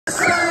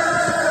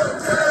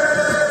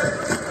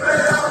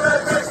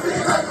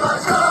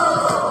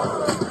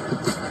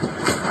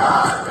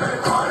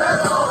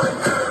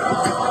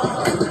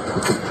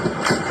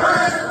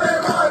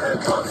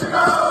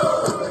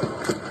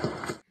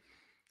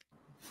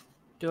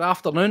Good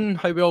afternoon,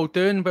 how we all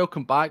doing?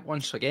 Welcome back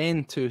once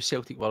again to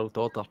Celtic World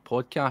Order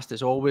podcast.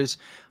 As always,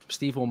 I'm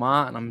Steve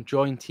O'Matt and I'm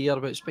joined here,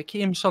 but it's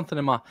became something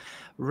of my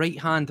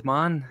right-hand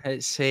man.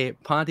 It's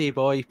Paddy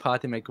Boy,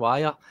 Paddy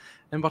Maguire,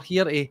 and we're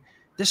here to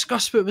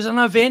discuss what was an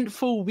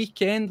eventful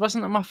weekend,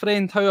 wasn't it, my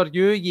friend? How are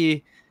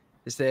you?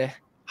 Is the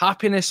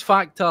happiness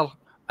factor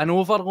an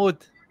overload?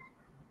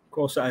 Of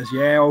course it is,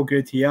 yeah, all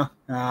good here.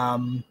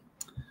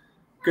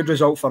 Good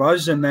result for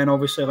us, and then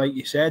obviously, like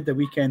you said, the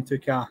weekend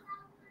took a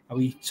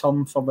wee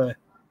turn for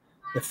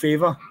the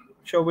favour,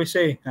 shall we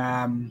say.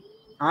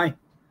 Aye,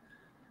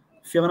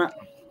 feeling it.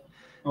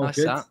 All That's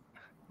good. that.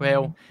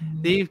 Well,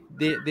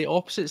 the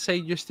opposite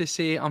side used to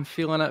say I'm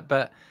feeling it,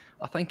 but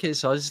I think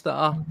it's us that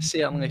are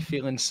certainly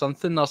feeling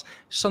something. There's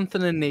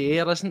something in the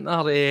air, isn't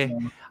there?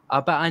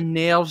 A bit of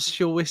nerves,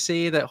 shall we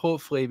say, that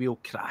hopefully we'll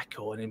crack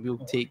on and we'll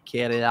take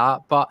care of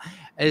that. But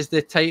as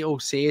the title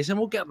says, and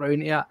we'll get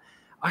round to it,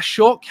 a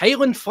shock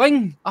Highland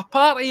fling, a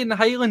party in the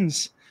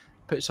Highlands,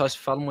 puts us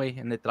firmly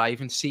in the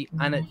driving seat,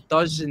 and it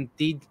does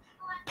indeed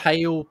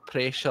pile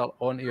pressure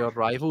onto your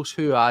rivals,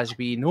 who, as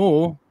we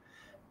know,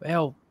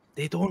 well,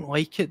 they don't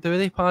like it, do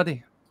they,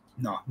 Paddy?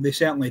 No, they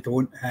certainly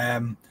don't.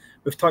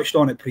 We've touched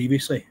on it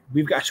previously.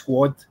 We've got a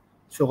squad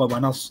full of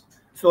winners,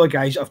 full of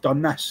guys that have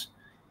done this.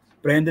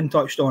 Brendan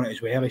touched on it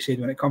as well. He said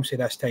when it comes to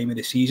this time of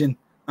the season,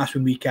 that's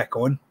when we kick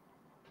on.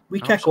 We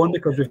kick on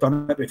because we've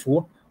done it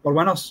before. We're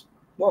winners.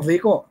 What have they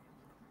got?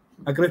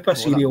 A group of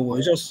serial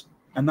losers,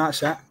 and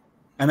that's it.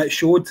 And it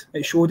showed.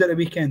 It showed at the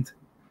weekend.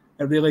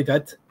 It really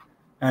did.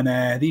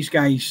 And these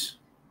guys,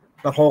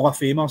 they're Hall of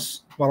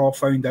Famers, were all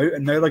found out,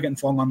 and now they're getting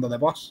flung under the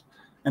bus.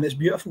 And it's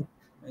beautiful.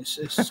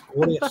 It's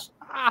glorious.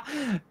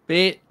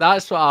 Mate,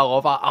 that's what I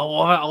love.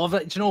 I love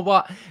it. Do you know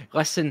what?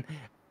 Listen,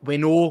 we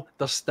know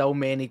there's still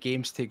many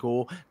games to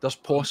go. There's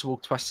possible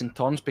twists and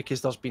turns because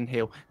there's been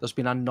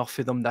enough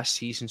of them this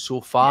season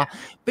so far. Yeah.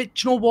 But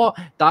do you know what?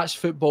 That's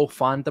football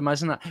fandom,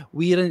 isn't it?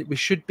 We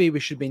should be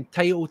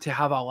entitled to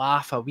have a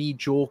laugh, a wee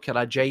joke, or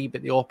a jibe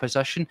at the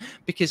opposition.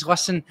 Because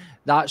listen,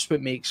 that's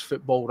what makes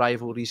football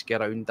rivalries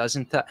get round,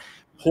 isn't it?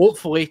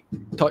 Hopefully,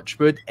 touch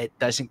wood, it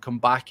doesn't come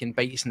back and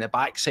bite us in the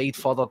backside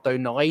further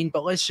down the line.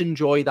 But let's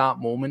enjoy that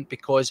moment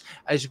because,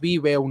 as we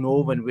well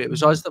know, when it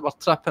was us that were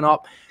tripping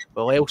up,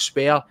 well,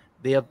 elsewhere,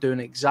 they're doing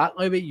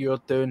exactly what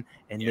you're doing,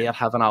 and they're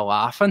having a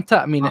laugh, isn't it?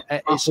 I mean,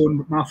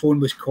 my phone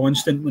was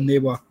constant when they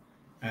were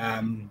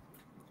on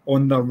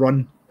their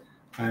run.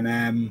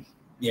 And,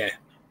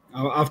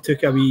 I've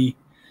took a wee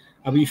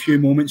few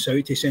moments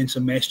out to send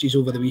some messages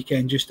over the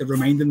weekend just to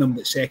reminding them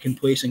that second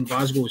place in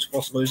Glasgow is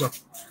first loser.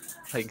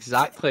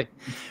 Exactly.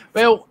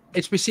 Well,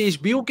 as we say,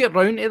 we'll get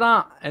round to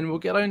that, and we'll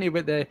get round to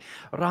what the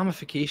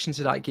ramifications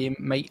of that game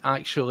might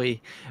actually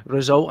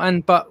result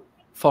in. But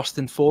first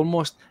and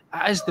foremost,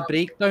 it is the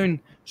breakdown,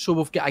 so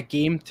we've got a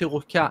game to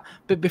look at.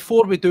 But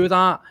before we do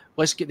that,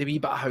 let's get the wee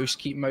bit of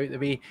housekeeping out of the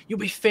way. You'll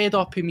be fed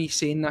up of me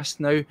saying this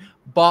now,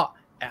 but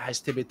it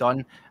has to be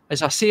done.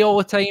 As I say all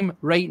the time,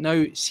 right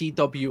now,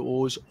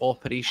 CWO's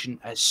operation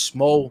is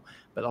small,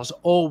 but there's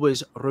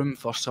always room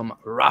for some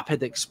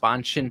rapid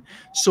expansion.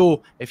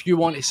 So if you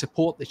want to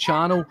support the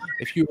channel,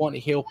 if you want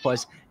to help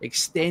us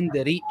extend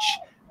the reach,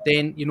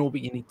 then you know what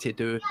you need to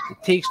do.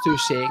 It takes 2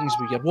 seconds.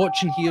 When you're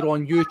watching here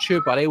on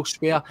YouTube or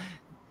elsewhere,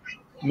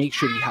 make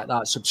sure you hit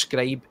that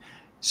subscribe.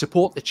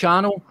 Support the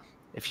channel.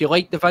 If you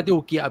like the video,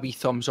 get a wee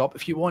thumbs up.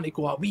 If you want to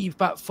go a wee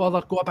bit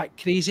further, go a bit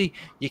crazy,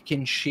 you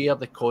can share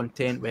the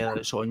content, whether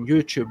it's on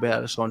YouTube,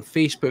 whether it's on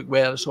Facebook,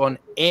 whether it's on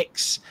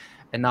X,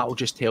 and that will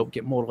just help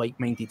get more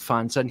like-minded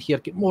fans in here,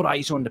 get more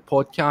eyes on the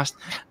podcast,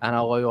 and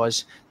allow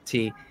us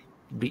to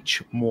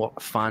reach more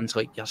fans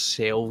like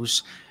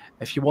yourselves.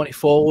 If you want to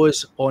follow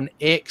us on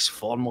X,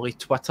 formerly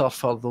Twitter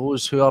for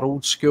those who are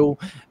old school,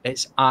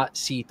 it's at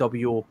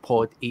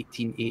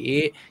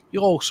CWOpod1888.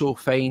 You'll also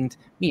find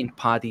me and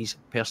Paddy's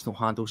personal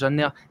handles in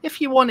there.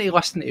 If you want to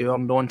listen to our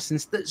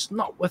nonsense that's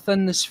not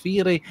within the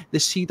sphere of the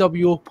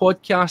CWO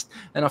podcast,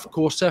 and of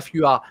course, if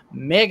you are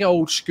mega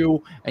old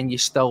school and you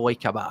still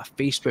like a bit of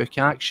Facebook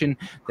action,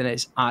 then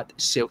it's at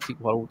Celtic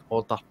World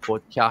Order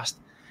Podcast.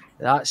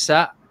 That's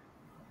it.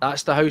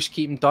 That's the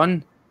housekeeping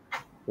done.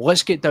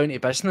 Let's get down to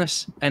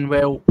business. And,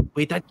 well,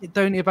 we did get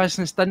down to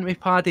business, didn't we,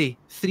 Paddy?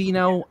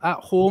 3-0 at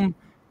home.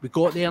 We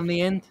got there in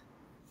the end.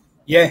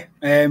 Yeah,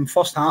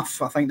 first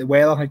half, I think the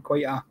weather had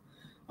quite a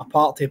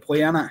part to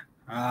play in it.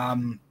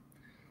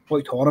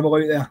 Looked horrible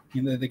out there.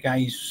 You know, the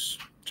guys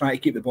trying to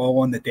keep the ball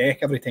on the deck.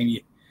 Every time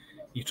you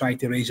tried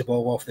to raise the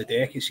ball off the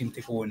deck, it seemed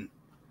to go in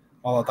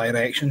other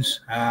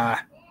directions. I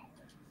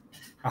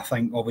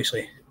think,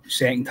 obviously,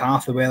 second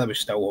half, the weather was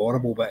still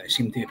horrible, but it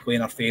seemed to play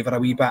in our favour a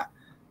wee bit.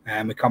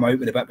 We come out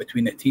with a bit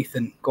between the teeth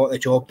and got the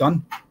job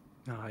done.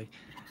 Aye.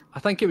 I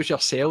think it was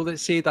yourself that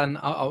said, and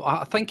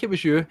I think it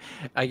was you.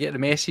 I get the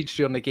message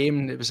during the game,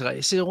 and it was like,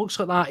 it looks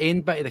like that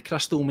end bit of the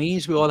Crystal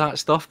Maze with all that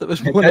stuff that was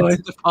going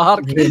around the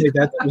park. It really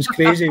did. It was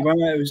crazy,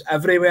 wasn't it? It was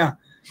everywhere.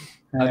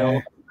 I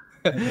know.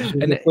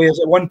 And the players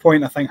at one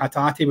point, I think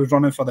Hatate was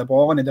running for the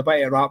ball and he had a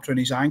bit of wrapped around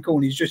his ankle,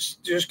 and he's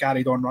just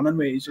carried on running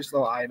with it. He's just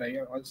like,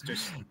 it's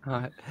just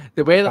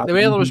the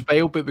weather was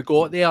wild, but we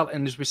got there,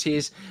 and as we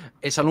says,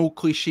 it's an old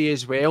cliche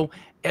as well.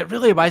 It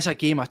really was a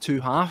game of two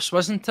halves,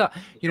 wasn't it?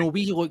 You know,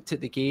 we looked at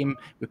the game,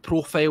 we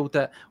profiled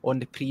it on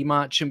the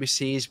pre-match, and we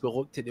says we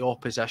looked at the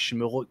opposition,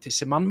 we looked at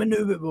Simon, we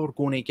knew what we were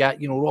going to get.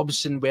 You know,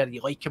 Robinson, whether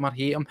you like him or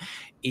hate him,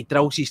 he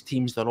drills his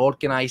teams, they're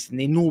organised, and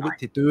they know what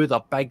to do, they're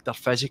big, they're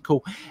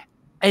physical.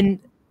 And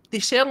they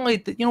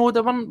certainly, you know,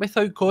 they weren't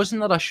without causing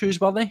their issues,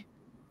 were they?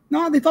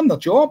 No, they've done their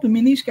job. I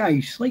mean, these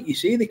guys, like you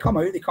say, they come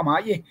out, they come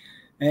at you.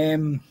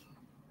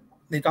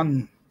 They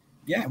done,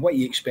 what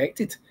you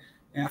expected.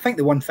 I think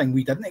the one thing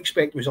we didn't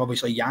expect was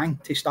obviously Yang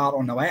to start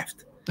on the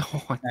left.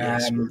 Oh,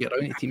 yes, we'll get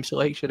around to team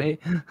selection, eh?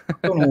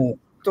 don't know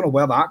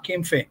where that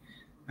came from.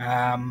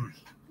 And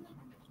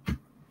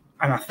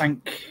I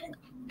think,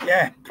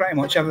 pretty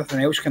much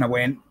everything else kind of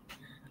went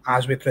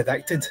as we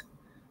predicted.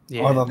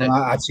 Yeah, other than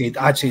that,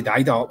 I'd say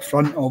Dida up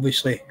front,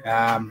 obviously.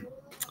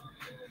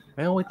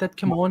 Well, he did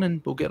come on,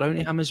 and we'll get around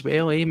to him as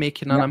well,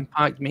 making an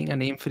impact, making a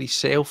name for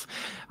himself.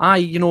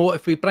 You know,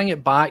 if we bring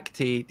it back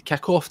to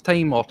kick-off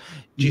time or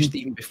just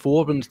even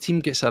before, when the team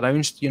gets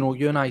announced, you know,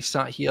 you and I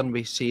sat here and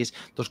we says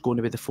there's going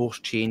to be the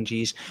forced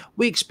changes.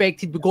 We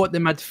expected, we got the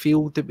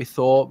midfield that we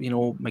thought, you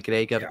know,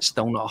 McGregor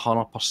still not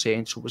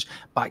 100%, so it was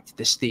back to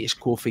the status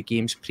quo for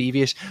games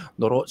previous.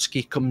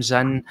 Norotsky comes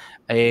in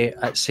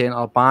at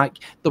centre-back.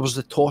 There was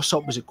the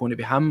toss-up, was it going to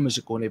be him? Was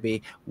it going to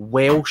be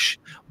Welsh?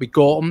 We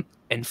got him.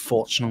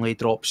 Unfortunately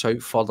drops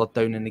out further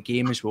down in the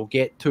game, as we'll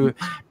get to.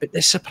 But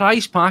the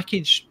surprise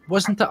package,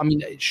 wasn't it? I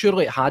mean,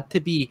 surely it had to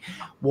be,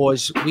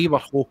 was we were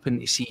hoping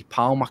to see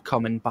Palmer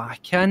coming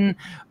back in,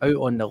 out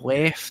on the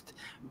left.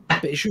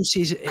 But as you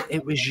say,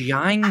 it was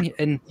Yang.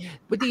 And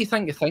what do you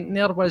think the thinking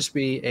there was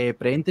with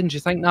Brendan? Do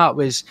you think that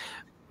was,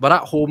 we're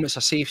at home, it's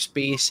a safe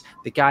space,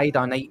 the guy had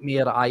a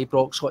nightmare at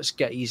Ibrox, let's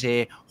get his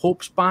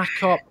hopes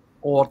back up?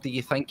 Or do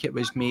you think it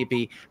was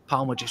maybe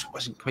Palmer just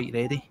wasn't quite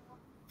ready?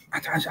 I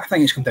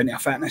think it's come down to a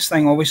fitness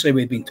thing. Obviously,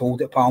 we'd been told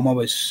that Palmer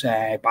was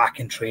back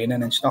in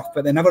training and stuff,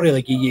 but they never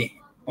really give you,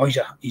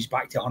 he's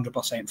back to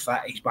 100% fit,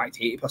 he's back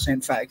to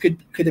 80% fit. It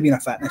could have been a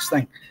fitness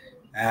thing.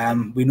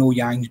 We know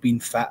Yang's been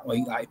fit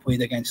like that. He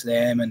played against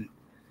them and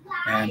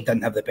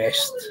didn't have the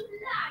best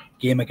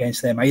game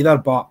against them either,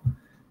 but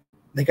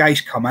the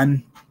guys come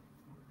in,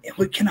 it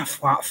looked kind of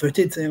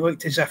flat-footed. It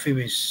looked as if he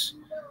was,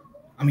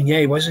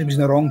 he was in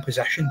the wrong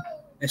position,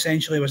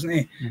 essentially, wasn't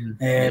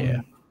he?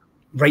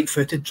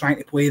 Right-footed, trying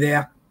to play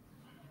there,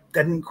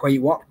 didn't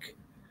quite work.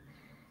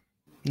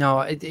 No,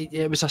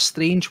 it was a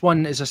strange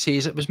one, as I say.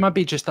 It was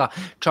maybe just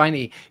trying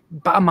to,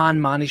 bit of man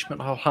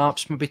management,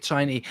 perhaps, maybe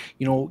trying to,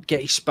 you know,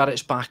 get his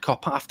spirits back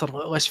up after,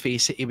 let's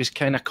face it, he was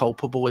kind of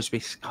culpable as we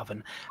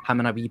having him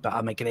and a wee bit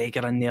of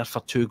McGregor in there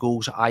for 2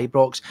 goals at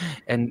Ibrox.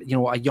 And, you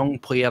know, a young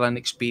player,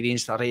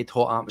 inexperienced, a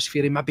red-hot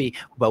atmosphere, he maybe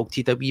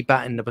wilted a wee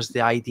bit, and there was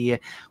the idea,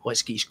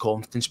 let's get his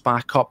confidence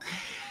back up.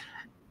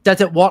 Did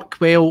it work?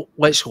 Well,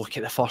 let's look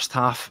at the first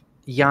half.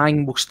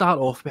 Yang, we'll start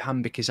off with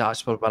him because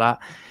that's where we're at.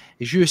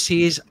 As you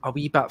say, a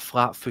wee bit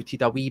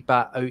flat-footed, a wee bit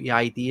out of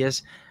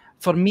ideas.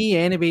 For me,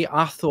 anyway,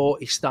 I thought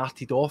he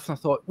started off and I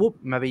thought, whoop,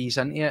 maybe he's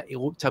into it. He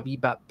looked a wee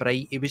bit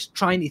bright. He was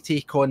trying to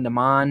take on the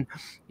man.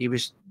 He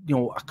was, you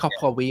know, a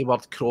couple of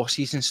wayward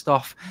crosses and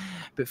stuff.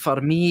 But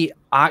for me,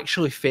 I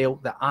actually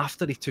felt that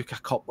after he took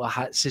a couple of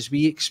hits, as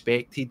we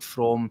expected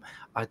from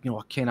a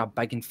kind of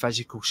big and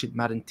physical St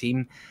Mirren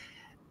team,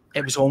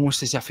 it was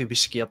almost as if he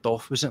was scared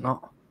off, was it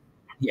not?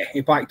 Yeah,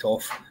 he backed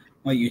off.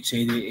 Like you'd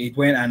say, he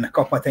went in a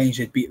couple of times,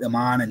 he'd beat the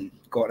man and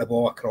got the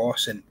ball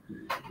across and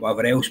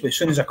whatever else. But as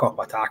soon as a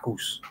couple of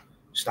tackles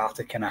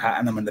started kind of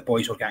hitting him and the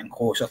boys were getting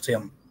closer to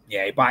him,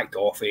 he backed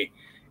off. He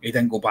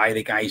didn't go by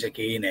the guys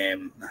again.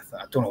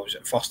 I don't know, was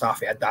it first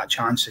half he had that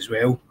chance as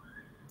well?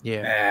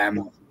 Yeah.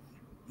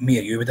 Me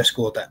or you would have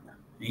scored it.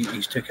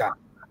 He's took a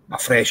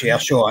fresh air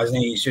shot, hasn't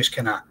he? He's just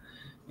kind of,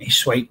 he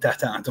swiped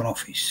at it. I don't know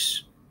if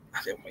he's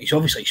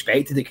obviously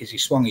expected it because he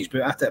swung his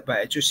boot at it, but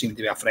it just seemed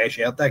to be a fresh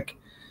air dig.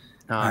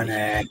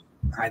 That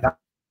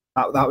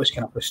was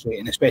kind of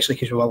frustrating, especially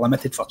because we were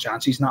limited for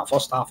chances in that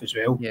first half as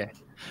well. Yeah,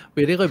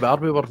 we really were.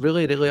 We were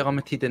really, really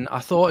limited. And I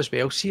thought as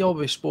well, see all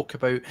we spoke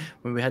about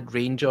when we had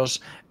Rangers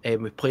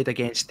and we played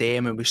against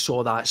them and we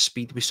saw that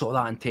speed, we saw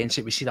that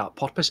intensity, we see that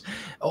purpose.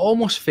 It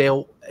almost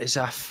felt as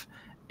if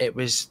it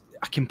was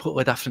a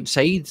completely different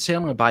side,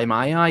 certainly by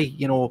my eye.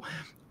 You know,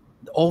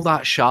 all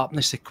that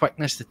sharpness, the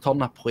quickness, the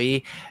turn of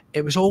play,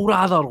 it was all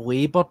rather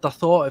laboured. I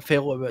thought it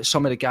felt like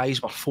some of the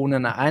guys were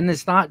phoning it in.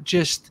 Is that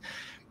just,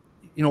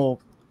 you know,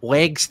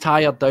 legs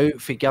tired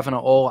out for giving it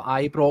all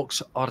at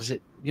Ibrox, or is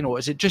it, you know,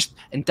 is it just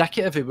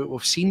indicative of what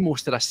we've seen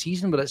most of this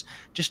season, but it's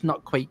just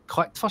not quite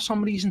clicked for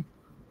some reason?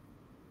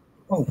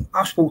 Well,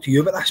 I've spoke to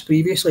you about this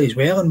previously as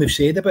well, and we've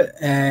said about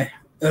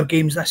our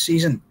games this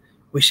season.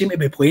 We seem to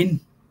be playing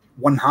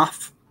one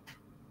half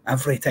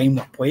every time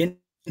we're playing.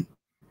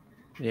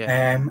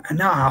 Yeah. And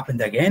that happened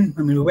again.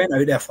 I mean, we went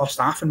out there first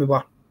half and we were,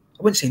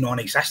 I wouldn't say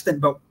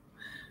non-existent, but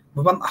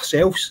we weren't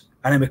ourselves.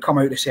 and then we come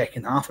out the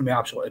second half and we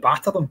absolutely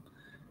batter them.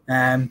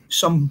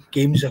 Some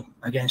games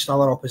against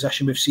other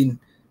opposition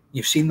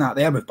you've seen that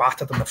there. We've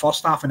battered them the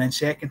first half, and then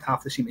second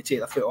half they seem to take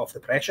their foot off the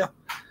pressure.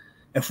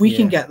 If we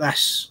can get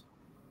this,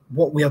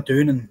 what we're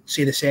doing, and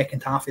say the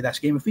second half of this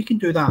game, if we can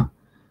do that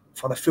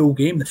for the full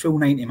game, the full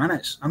 90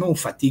 minutes, I know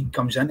fatigue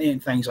comes into it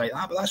and things like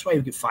that, but that's why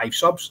we get 5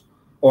 subs,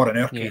 or in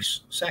our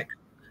case, 6.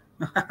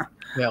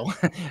 Well,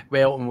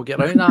 and we'll get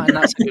around that, and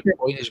that's a good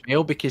point as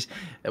well, because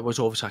it was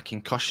obviously a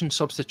concussion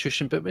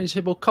substitution, but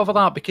we'll cover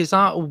that, because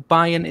that will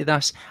buy into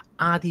this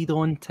added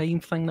on time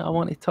thing that I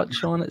want to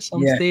touch on at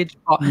some stage.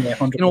 But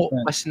you know,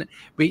 listen,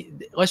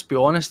 let's be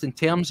honest, in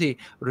terms of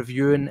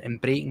reviewing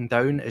and breaking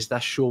down as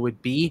this show would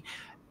be,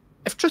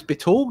 if truth be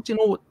told, you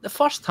know, the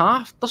first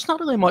half, there's not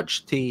really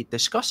much to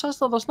discuss, is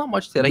there? There's not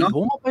much to write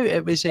home about.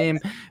 It was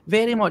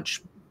very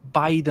much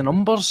by the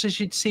numbers, as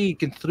you'd say,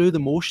 going through the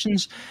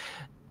motions.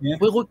 Yeah.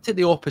 We looked at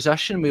the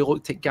opposition, we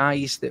looked at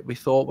guys that we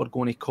thought were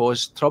going to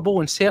cause trouble,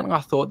 and certainly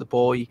I thought the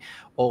boy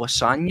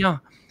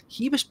Olasanya,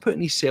 he was putting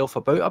himself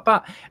about a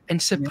bit,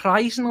 and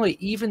surprisingly,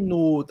 even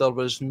though there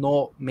was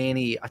not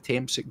many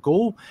attempts at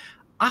goal,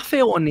 I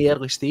felt in the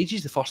early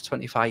stages, the first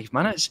 25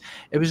 minutes,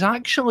 it was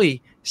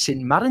actually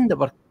St Mirren that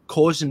were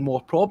causing more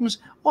problems.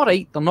 All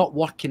right, they're not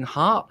working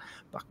hard,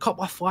 but a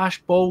couple of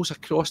flash balls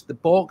across the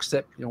box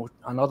that, you know,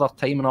 another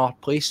time in our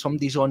place,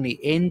 somebody's on the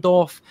end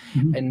of.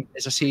 And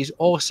as I say,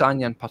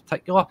 Olasanya in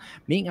particular,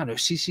 making a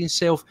nuisance of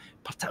himself,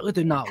 particularly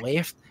down that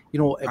left. You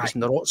know, it was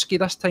Narotsky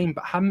this time,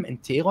 but him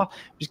and Taylor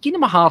was giving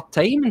him a hard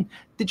time. And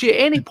did you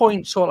at any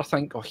point sort of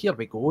think, oh, here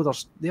we go,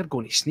 they're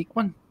going to sneak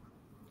one?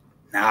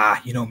 Nah,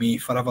 you know me,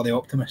 forever the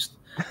optimist.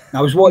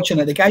 I was watching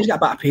it, the guy's got a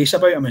bit of pace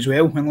about him as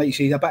well, and like you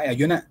say, he's a bit of a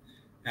unit.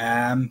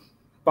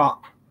 But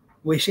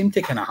we seem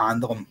to kind of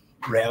handle him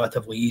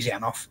relatively easy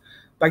enough.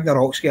 Big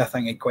Narotsky, I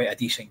think, had quite a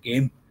decent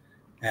game.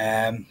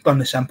 Done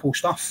the simple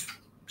stuff,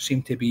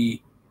 seemed to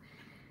be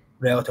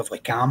relatively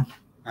calm.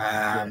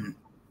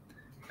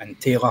 And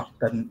Taylor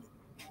didn't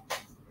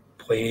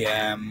play.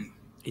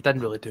 He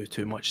didn't really do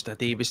too much,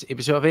 did he? It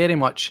was very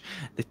much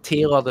the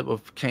Taylor that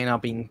we've kind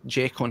of been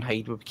Jekyll and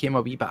Hyde. We became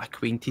a wee bit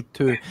acquainted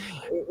to,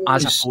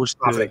 as opposed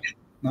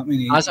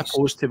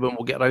to when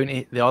we'll get around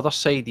to the other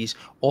side, he's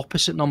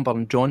opposite number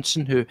and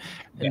Johnson, who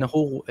in the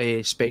whole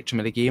spectrum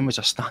of the game was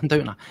a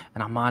standout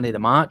and a man of the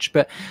match.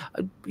 But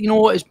you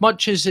know, as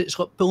much as it's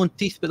like pulling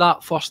teeth with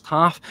that first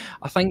half,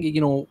 I think, you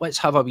know, let's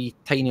have a wee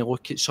tiny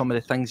look at some of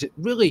the things that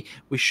really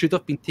we should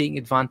have been taking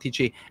advantage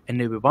of, and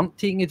now we weren't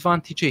taking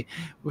advantage of.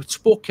 We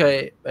spoke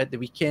at the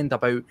weekend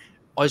about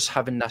us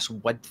having this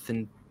width,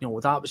 and you know,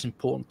 that was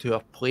important to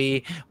our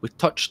play. We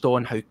touched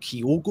on how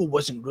Kyogo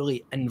wasn't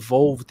really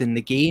involved in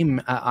the game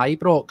at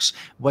Ibrox,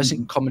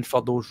 wasn't coming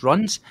for those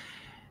runs.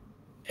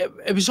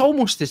 It was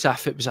almost as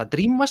if it was a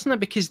dream, wasn't it?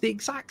 Because the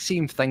exact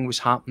same thing was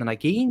happening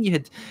again. You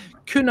had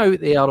Kuhn out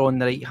there on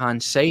the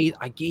right-hand side.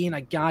 Again,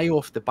 a guy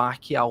off the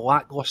back of a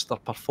lacklustre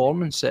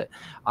performance at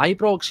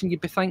Ibrox, and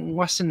you'd be thinking,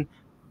 listen,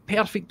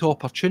 perfect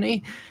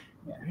opportunity.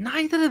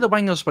 Neither of the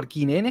wingers were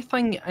getting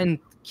anything, and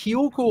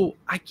Kyogo,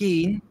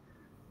 again,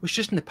 was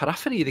just in the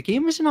periphery of the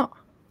game, wasn't it?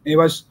 He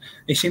was.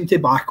 He seemed to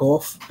back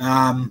off.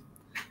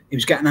 He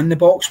was getting in the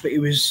box, but he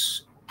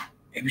was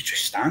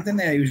just standing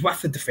there. He was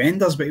with the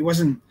defenders, but he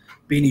wasn't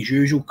being his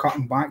usual,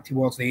 cutting back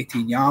towards the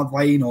 18-yard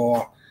line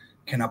or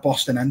kind of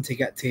busting in to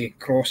get to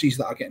crosses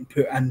that are getting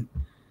put in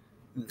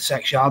the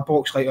 6-yard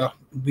box. Like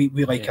we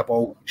like a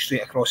ball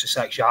straight across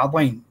the 6-yard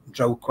line,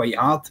 drilled quite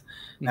hard.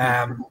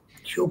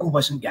 Kyogo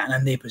wasn't getting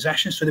in their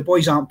position, so the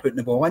boys aren't putting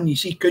the ball in. You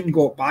see, Kuhn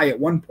got by at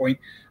one point,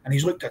 and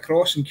he's looked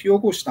across, and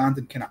Kyogo's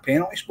standing kind of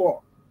penalty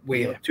spot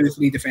with 2 or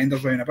 3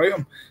 defenders round about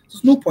him.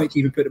 There's no point to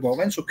even put the ball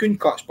in, so Kuhn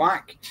cuts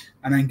back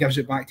and then gives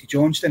it back to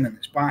Johnston, and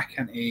it's back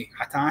into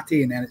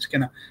Hatate, and then it's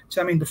kind of.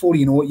 So I mean, before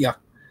you know it,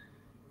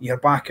 you're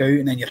back out,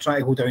 and then you're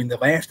trying to go down the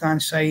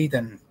left-hand side,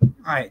 and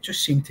it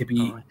just seemed to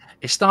be.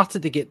 It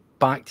started to get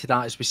back to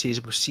that, as we say,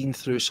 as we've seen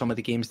through some of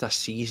the games this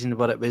season,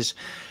 where it was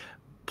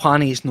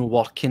plan A's no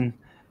working.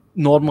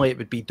 Normally it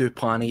would be do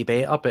plan A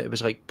better, but it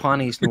was like plan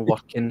A's not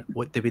working,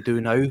 what do we do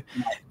now?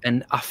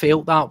 And I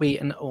felt that way,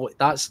 and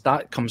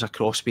that comes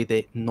across with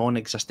the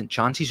non-existent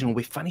chances. You know,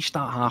 we finished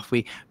that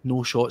halfway,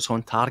 no shots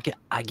on target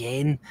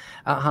again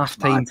at half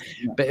time.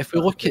 But if we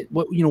look at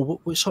what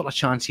sort of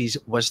chances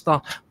was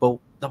there?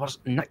 Well, there was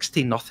next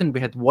to nothing.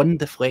 We had one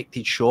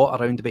deflected shot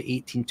around about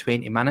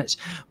 18-20 minutes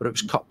where it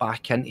was cut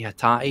back into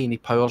Hatate and he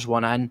powers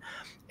one in.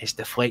 It's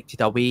deflected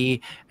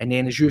away, and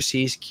then, as you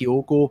say,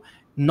 Kyogo,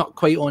 not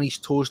quite on his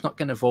toes, not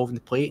getting involved in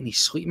the play, and he's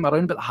sleeping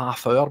around about the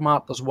half-hour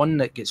mark. There's one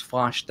that gets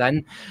flashed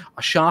in.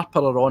 A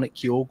sharper run at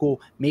Kyogo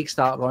makes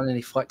that run, and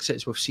he flicks it,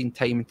 as we've seen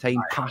time and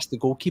time, past the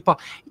goalkeeper.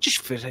 He just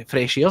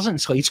fresh airs it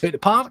and slides out the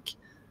park.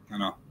 I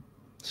know.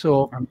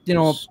 So, you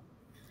know,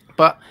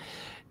 but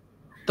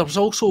there's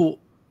also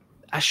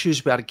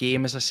issues with our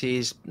game, as I say,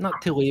 is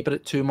not to labour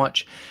it too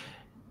much.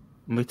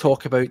 When we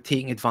talk about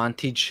taking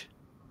advantage,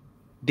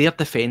 their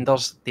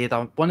defenders,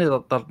 one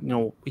of their, you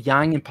know,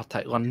 Yang in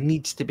particular,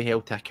 needs to be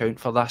held to account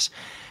for this.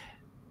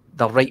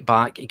 they're right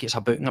back. He gets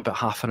a booking about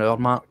half an hour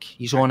mark.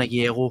 He's on a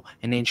yellow,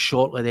 and then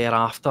shortly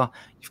thereafter,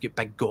 you've got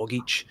Big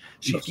Gogic.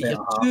 So you've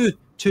got your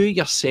two of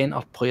your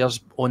centre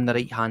players on the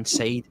right hand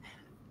side.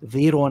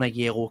 They're on a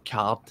yellow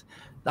card.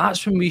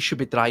 That's when we should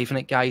be driving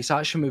it, guys.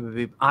 That's when we would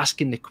be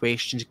asking the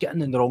questions,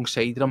 getting on the wrong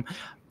side of them.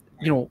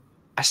 You know,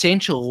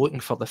 essentially looking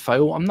for the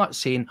foul. I'm not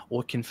saying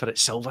looking for it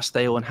Silver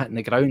style and hitting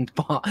the ground,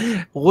 but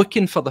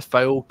looking for the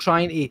foul,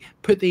 trying to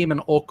put them in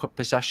awkward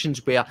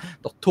positions where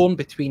they're torn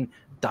between,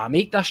 do I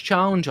make this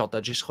challenge or do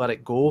I just let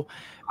it go?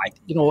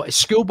 You know, it's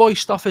schoolboy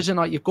stuff, isn't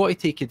it? You've got to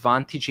take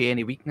advantage of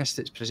any weakness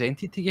that's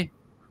presented to you.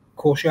 Of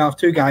course, you have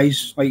two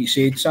guys, like you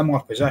said, similar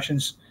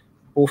positions,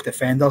 both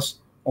defenders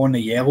on the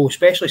yellow,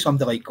 especially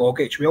somebody like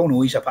Gogic. We all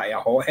know he's a bit of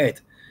a hothead.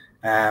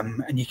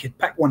 And you could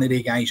pick one of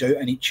the guys out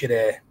in each of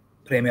the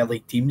Premier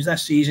League teams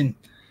this season.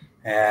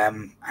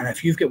 And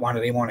if you've got one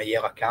of them on a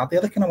yellow card, they're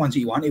the kind of ones that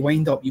you want to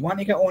wind up. You want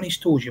to get on his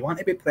toes. You want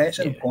to be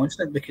pressing him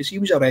constant, because he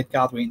was a red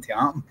card waiting to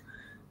happen.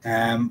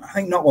 I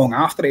think not long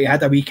after he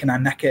had a wee kind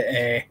of nick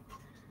at,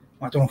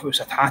 I don't know if it was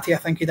a tatty, I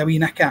think he had a wee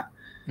nick at.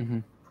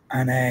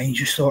 And he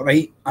just thought,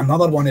 right,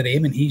 another one of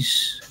them, and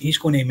he's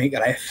going to make a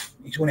ref.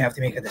 He's going to have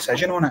to make a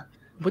decision on it.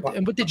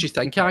 What did you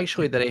think,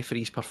 actually, the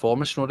referee's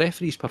performance? You know,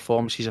 referees'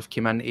 performances have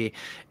come into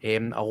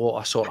a lot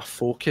of sort of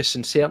focus,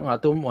 and certainly I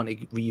don't want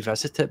to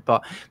revisit it,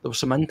 but there was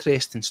some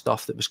interesting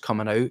stuff that was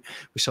coming out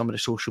with some of the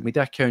social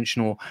media accounts.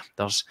 You know,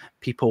 there's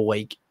people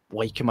like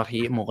him or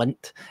hate him,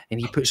 Lint, and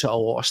he puts out a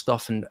lot of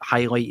stuff and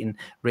highlighting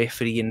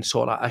refereeing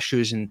sort of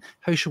issues and,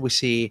 how should we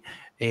say,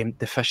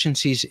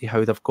 deficiencies,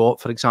 how they've got.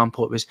 For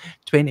example, it was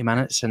 20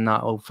 minutes in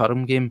that Old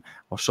Firm game,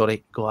 or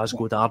sorry,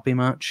 Glasgow Derby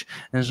match,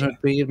 and I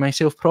repeated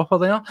myself proper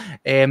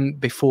there,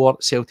 before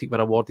Celtic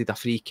were awarded a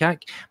free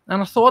kick,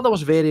 and I thought there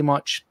was very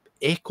much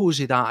echoes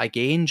of that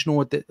again. You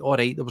know, that all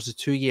right, there was the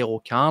 2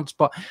 yellow cards,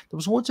 but there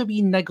was loads of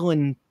wee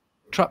niggling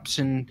trips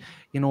and,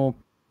 you know,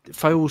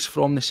 fouls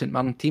from the St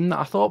Mirren team that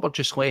I thought were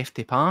just left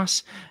to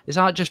pass. Is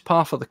that just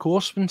par for the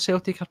course when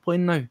Celtic are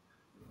playing now? Do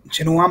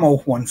you know, I'm all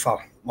one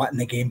for letting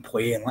the game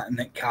play and letting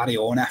it carry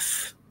on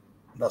if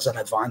there's an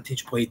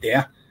advantage played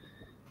there.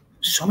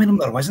 Some of them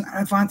there wasn't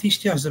an advantage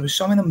to us. There was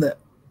some of them that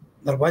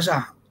there was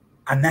a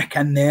nick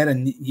in there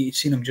and you'd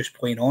seen them just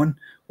playing on.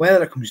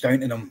 Whether it comes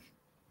down to them,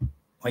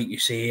 like you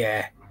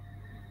say,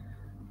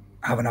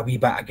 having a wee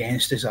bit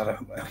against us or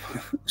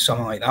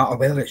something like that, or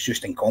whether it's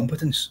just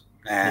incompetence,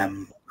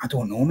 I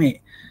don't know,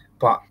 mate.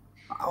 But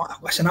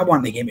listen, I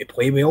want the game to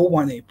play. We all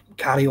want to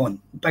carry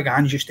on. Big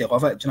Ange used to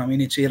love it. Do you know what I mean?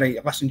 He'd say,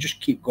 right, listen,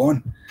 just keep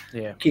going.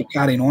 Yeah. Keep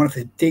carrying on. If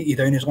they take you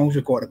down, as long as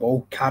we've got the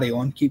ball, carry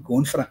on, keep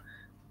going for it.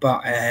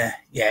 But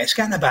yeah, it's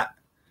getting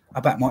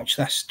a bit much,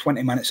 this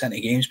 20 minutes into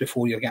games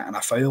before you're getting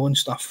a foul and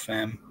stuff.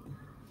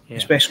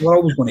 Especially, we're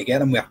always going to get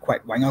them with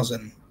quick wingers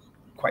and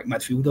quick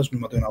midfielders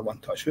when we're doing our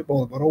one-touch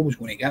football. We're always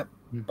going to get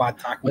bad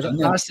tackles.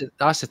 Well,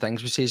 that's the thing.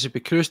 As we say, as we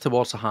cruise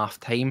towards the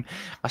half-time,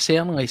 I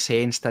certainly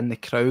sensed in the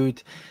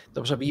crowd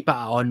there was a wee bit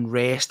of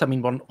unrest. I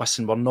mean,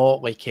 we're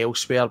not like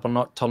elsewhere. We're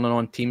not turning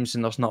on teams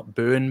and there's not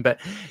booing, but,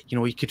 you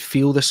know, you could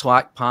feel the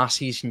slack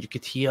passes and you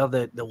could hear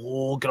the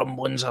low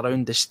grumblings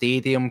around the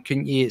stadium,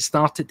 couldn't you? It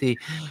started to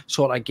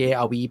sort of get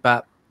a wee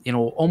bit, you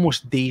know,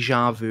 almost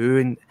deja vu.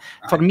 And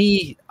for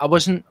me, I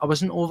wasn't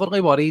overly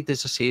worried.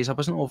 As I say, I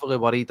wasn't overly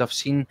worried. I've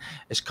seen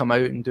us come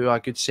out and do a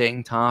good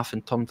second half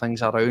and turn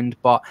things around,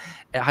 but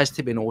it has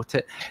to be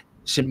noted,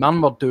 St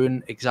Mirren were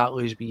doing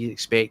exactly as we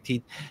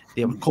expected.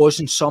 They were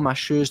causing some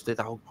issues. They had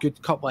a good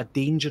couple of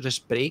dangerous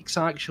breaks,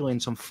 actually,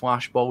 and some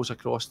flash balls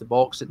across the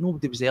box that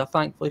nobody was there,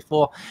 thankfully,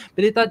 for.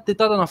 But they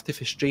did enough to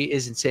frustrate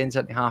us and send us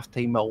into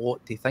half-time with a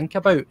lot to think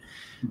about.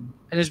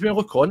 And as we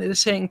look on to the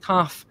second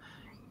half,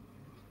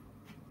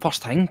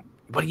 first thing,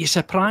 were you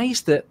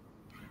surprised that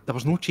there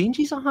was no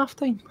changes at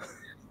half-time?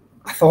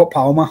 I thought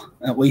Palmer,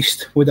 at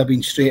least, would have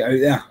been straight out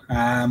there.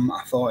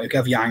 I thought he'd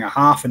give Yang a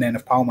half, and then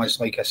if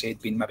Palmer's, like I said,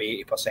 been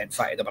maybe 80%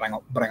 fit,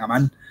 to bring him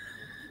in.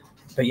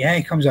 But yeah,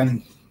 he comes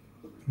in,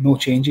 no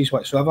changes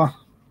whatsoever.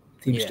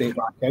 Team straight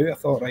back out. I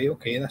thought, right,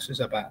 okay, this is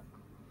a bit...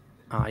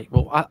 Aye,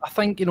 well, I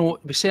think, you know,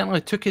 we certainly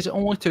it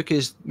only took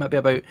us maybe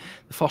about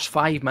the first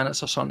 5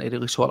 minutes or something to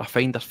really sort of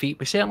find our feet.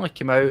 We certainly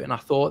came out, and I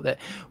thought that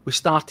we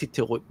started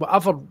to look,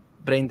 whatever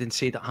Brendan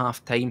said at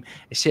half time,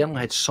 it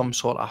certainly had some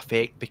sort of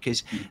effect,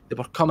 because they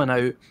were coming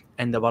out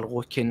and they were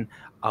looking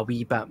a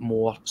wee bit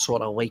more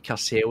sort of like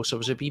ourselves. There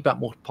was a wee bit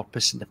more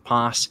purpose in the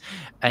pass.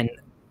 And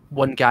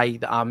one guy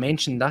that I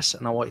mentioned this,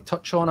 and I want to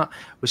touch on it,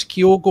 was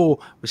Kyogo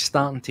was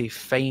starting to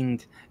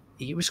find,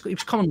 he was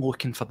coming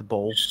looking for the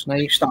ball.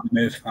 Right? Starting to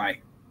move, aye.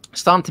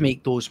 Starting to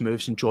make those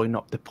moves and join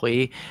up the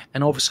play.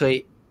 And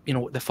obviously, you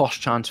know, the first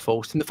chance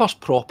falls. And the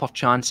first proper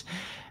chance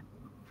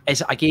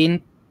is,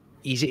 again,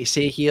 easy to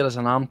say here as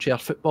an armchair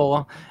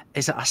footballer,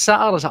 is it a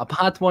sitter, is it a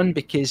bad one?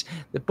 Because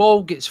the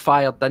ball gets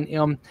fired into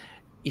him,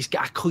 he's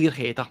got a clear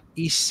header,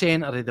 he's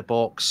centre of the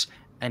box,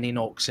 and he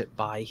knocks it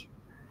by.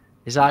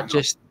 Is that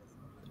just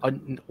a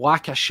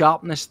lack of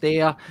sharpness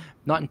there,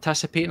 not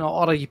anticipating it,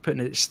 or are you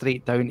putting it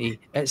straight down to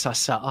it's a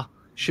sitter,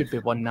 should be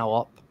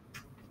 1-0 up?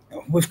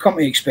 We've come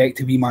to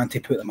expect a wee man to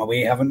put them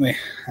away, haven't we?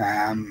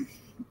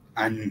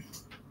 And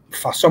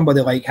for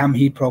somebody like him,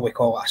 he'd probably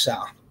call it a sitter.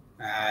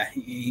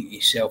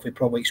 Himself, he'd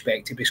probably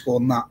expect to be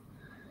scoring that.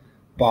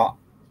 But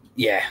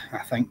yeah,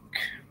 I think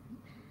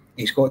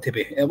he's got to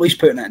be at least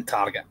putting it in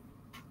target.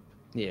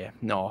 Yeah,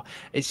 no,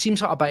 it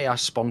seems like a bit of a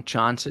spun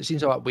chance. It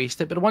seems a bit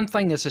wasted. But the one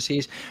thing, as I say,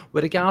 is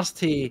with regards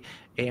to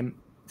Kyogo,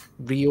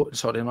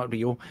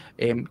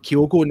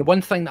 and the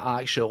one thing that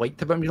I actually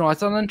liked about him, I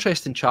had an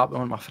interesting chat with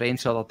one of my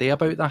friends the other day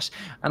about this,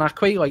 and I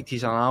quite liked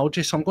his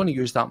analogy, so I'm going to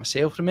use that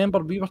myself. Remember,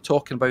 we were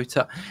talking about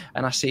it,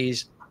 and I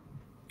says,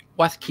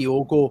 with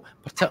Kyogo,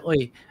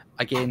 particularly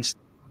against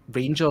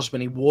Rangers,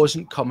 when he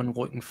wasn't coming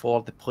looking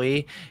for the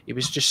play, he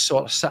was just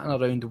sort of sitting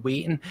around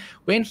waiting.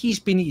 When he's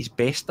been at his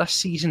best this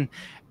season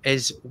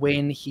is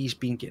when he's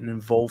been getting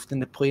involved in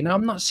the play. Now,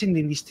 I'm not saying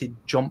he needs to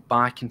jump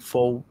back and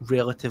fall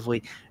really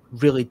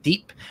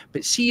deep,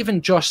 but see,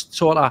 even just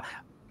sort of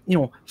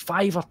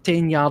 5 or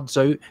 10 yards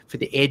out for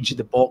the edge of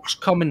the box,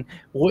 coming,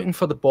 looking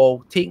for the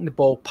ball, taking the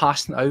ball,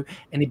 passing it out,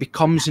 and he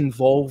becomes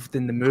involved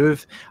in the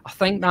move. I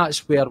think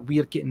that's where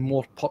we're getting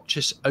more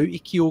purchase out of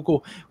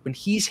Kyogo. When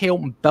he's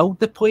helping build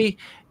the play,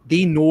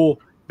 they know,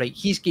 right,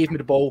 he's gave me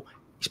the ball,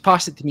 he's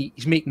passed it to me,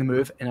 he's making the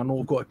move, and I know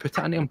I've got to put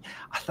it into him.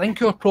 I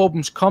think our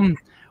problems come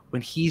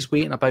when he's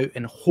waiting about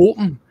and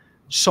hoping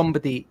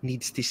somebody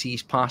needs to see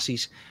his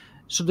passes.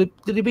 So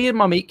the way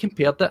my mate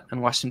compared it,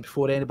 and listen,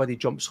 before anybody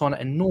jumps on it,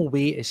 in no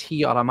way is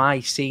he or am I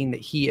saying that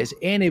he is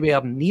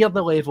anywhere near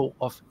the level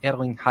of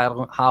Erling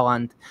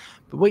Haaland.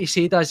 But what he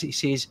said is, he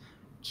says,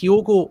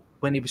 Kyogo,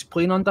 when he was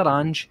playing under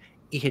Ange,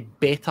 he had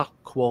better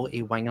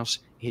quality wingers.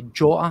 He had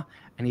Jota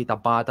and he had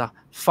Abada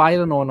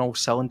firing on all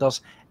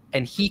cylinders,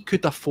 and he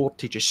could afford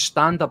to just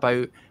stand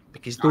about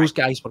because those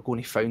guys were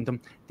going to find him.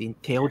 The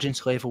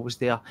intelligence level was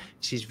there.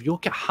 He says, if you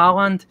look at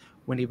Haaland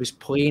when he was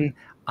playing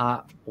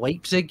at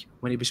Leipzig,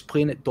 when he was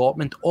playing at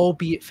Dortmund,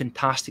 albeit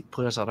fantastic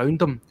players around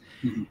him,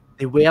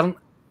 they weren't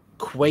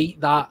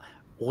quite that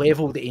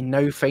level that he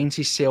now finds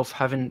himself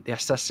having the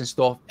assistance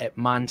of at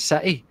Man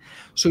City.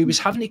 So he was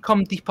having to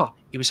come deeper.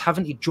 He was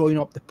having to join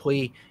up the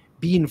play,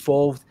 be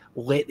involved,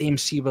 let them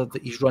see where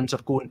his runs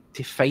are going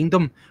to find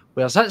him.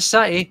 Whereas at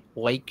City,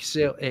 like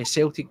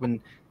Celtic,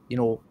 when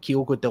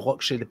Kyogo had the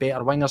luxury, the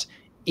better wingers,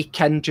 he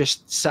can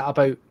just sit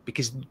about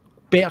because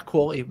better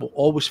quality will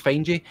always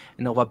find you,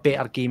 and they'll have a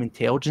better game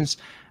intelligence.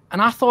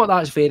 And I thought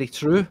that's very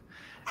true.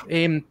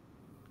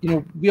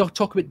 We all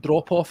talk about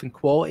drop-off in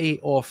quality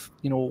of,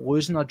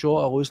 losing a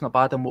Jota, losing a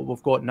bad and what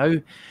we've got now.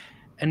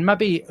 And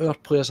maybe our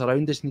players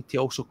around us need to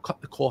also cut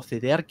the cloth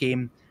of their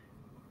game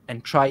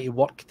and try to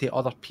work to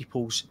other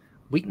people's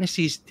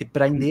weaknesses to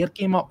bring their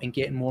game up and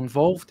get more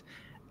involved.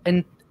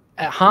 And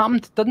it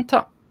happened, didn't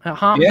it? It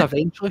happened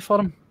eventually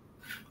for him.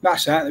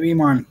 That's it. The wee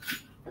man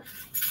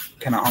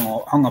kind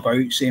of hung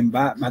about, same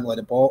bit, middle of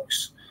the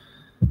box,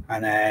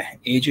 and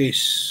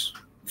AJ's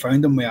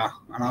found him with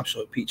an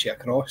absolute peachy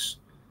across.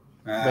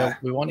 Well,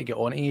 we want to get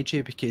on to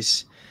AJ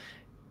because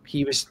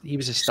he was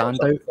a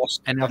standout,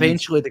 and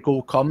eventually the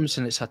goal comes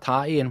and it's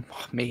Hatate, and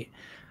mate,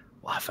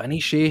 what a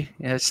finish, eh?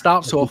 It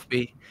starts off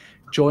with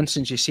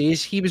Johnson, you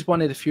says. He was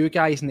one of the few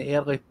guys in the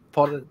early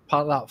part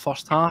of that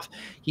first half.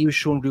 He was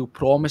showing real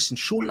promise and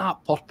showing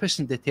that purpose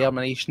and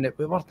determination that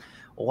we were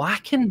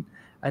lacking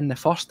in the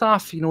first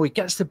half. He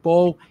gets the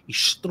ball, he's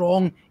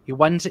strong, he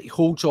wins it, he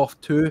holds off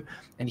two,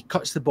 and he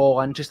cuts the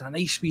ball in, just a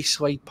nice wee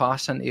slide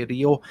pass into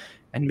Rio,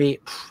 and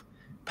mate,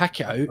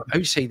 pick it out,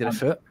 outside of the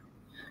foot.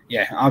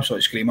 Yeah,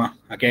 absolute screamer.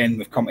 Again,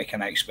 we've come to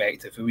kind of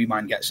expect if a wee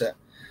man gets it,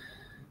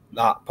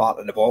 that part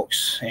of the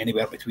box,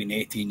 anywhere between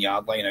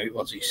 18-yard line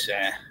outwards, he's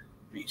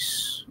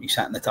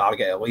hitting the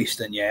target at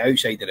least, and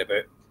outside of the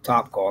boot,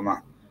 top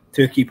corner.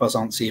 Two keepers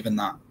aren't saving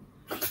that.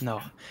 No,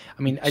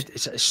 I mean,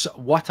 it's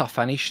what a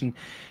finish. And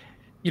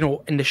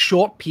in the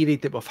short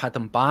period that we've had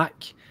him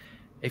back,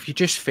 if you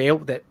just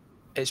felt that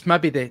it's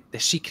maybe the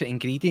secret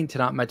ingredient to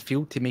that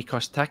midfield to make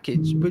us tick,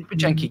 it's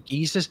which I think he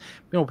geezes,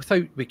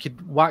 without, we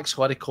could wax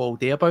lyrical all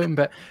day about him,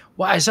 but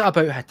what is it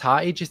about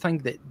Hatate, do you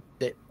think, that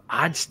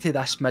adds to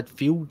this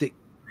midfield that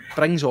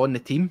brings on the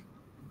team?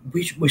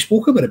 We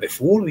spoke about it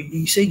before.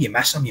 You say you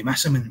miss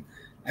him, and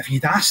if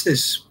you'd asked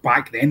us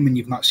back then when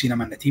you've not seen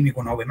him in the team, you're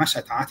going, oh, we miss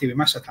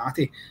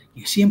Hatate.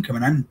 You see him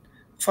coming in.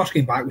 First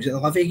game back was at the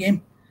Livy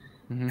game,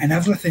 and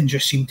everything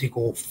just seemed to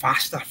go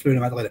faster through the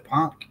middle of the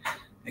park.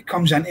 It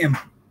comes into him,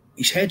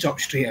 his head's up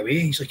straight away.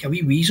 He's like a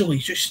wee weasel.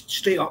 He's just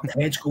straight up,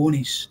 the head's going,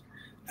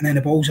 and then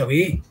the ball's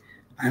away,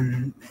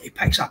 and he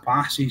picks a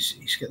pass.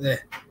 He's got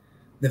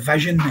the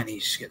vision, and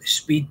he's got the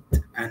speed,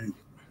 and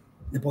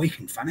the boy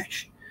can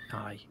finish.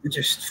 Aye.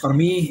 Just for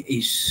me,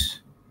 he's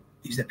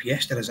the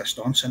pièce de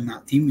résistance in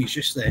that team.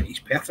 He's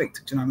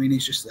perfect. Do you know what I mean?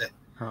 He's just the.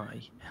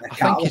 Aye. I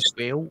think as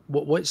well,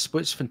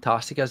 what's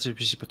fantastic is we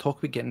talk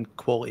about getting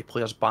quality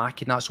players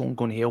back, and that's only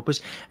going to help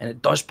us. And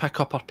it does pick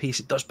up our pace,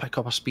 it does pick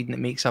up our speed, and it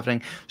makes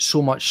everything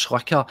so much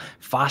slicker,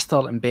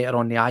 faster, and better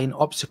on the eye, and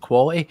ups the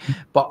quality.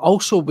 But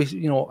also,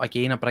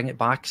 again, I bring it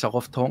back because I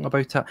love talking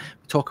about it.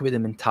 We talk about the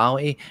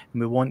mentality,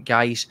 and we want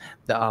guys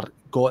that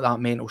got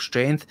that mental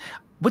strength.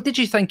 What did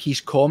you think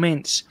his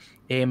comments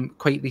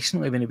quite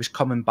recently when he was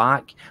coming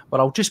back,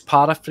 where I'll just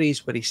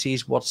paraphrase where he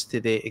says words to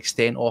the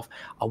extent of,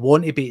 I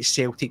want to be at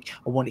Celtic,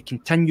 I want to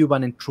continue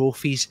winning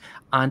trophies,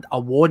 and I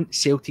want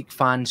Celtic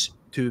fans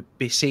to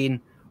be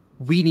saying,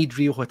 we need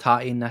Rio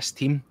Hatate in this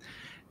team.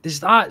 Does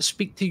that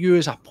speak to you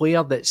as a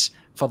player that's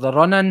for the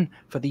run-in,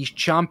 for these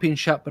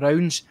championship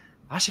rounds?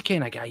 That's the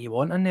kind of guy you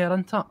want in there,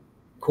 isn't it?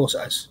 Of course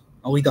it is.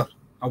 A leader,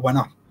 a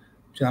winner.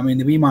 So, I mean,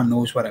 the wee man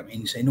knows what it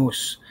means. He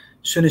knows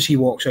as soon as he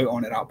walks out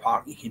onto that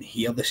park, you can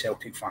hear the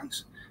Celtic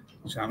fans.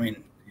 So, I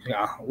mean, he's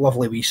got a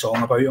lovely wee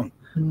song about him,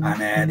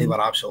 and they were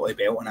absolutely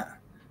belting it.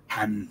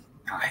 And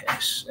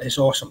it's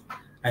awesome.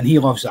 And he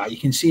loves that. You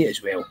can see it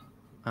as well.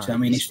 So, I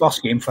mean, his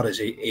first game for us,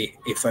 he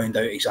found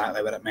out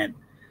exactly what it meant.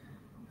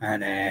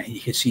 And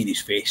you could see in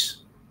his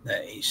face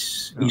that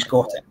he's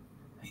got it.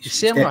 He's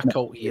certainly a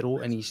cult hero,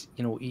 and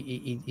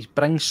he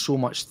brings so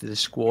much to the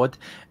squad.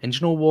 And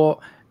you know what?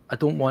 I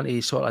don't want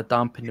to sort of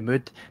dampen the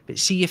mood, but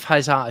see if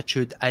his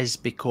attitude is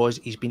because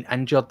he's been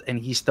injured and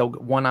he's still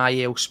got one eye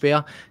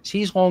elsewhere.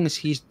 See, as long as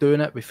he's doing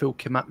it with full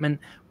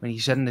commitment when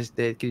he's in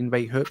the green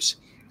white hoops,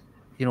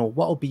 you know,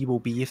 what'll be will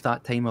be if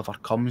that time ever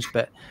comes.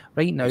 But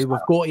right now we've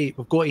got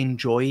to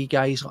enjoy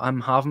guys like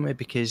I'm having it,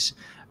 because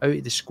out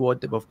of the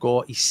squad that we've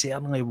got, he's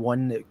certainly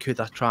one that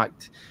could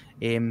attract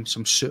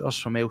some suitors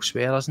from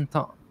elsewhere, isn't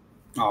it?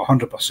 Oh,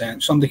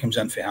 100%. Somebody comes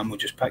in for him, we'll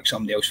just pick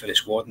somebody else for the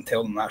squad and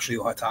tell them that's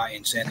Rio Hatate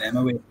and send them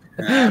away.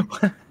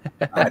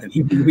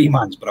 The wee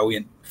man's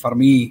brilliant. For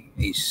me,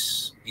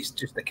 he's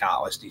just the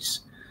catalyst.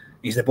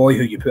 He's the boy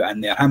who you put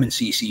in there, him and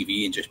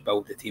CCV, and just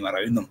build the team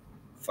around them.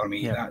 For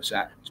me, that's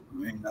it.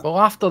 Well,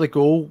 after the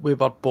goal, we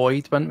were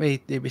buoyed, weren't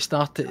we? We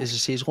started, as I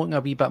say, looking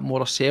a wee bit more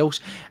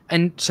ourselves.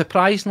 And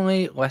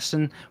surprisingly,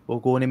 listen, we'll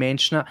go on to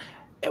mention it,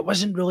 it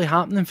wasn't really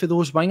happening for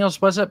those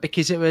wingers, was it?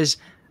 Because it was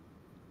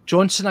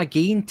Johnson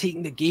again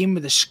taking the game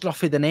with the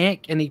scruff of the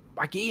neck, and he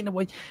again,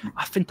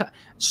 I think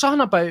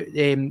something about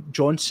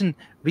Johnson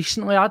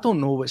recently. I don't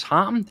know what's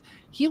happened.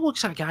 He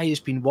looks like a guy who's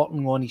been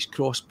working on his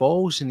cross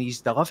balls and his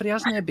delivery,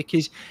 hasn't he?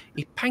 Because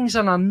he pings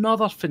in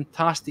another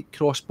fantastic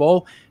cross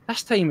ball.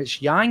 This time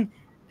it's Yang,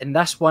 and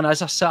this one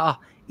is a sitter.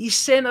 He's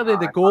centre of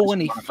the goal,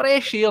 and he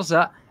fresh airs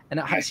it, and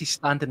it hits his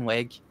standing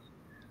leg.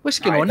 What's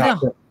going on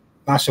there?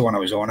 That's the one I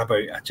was on about.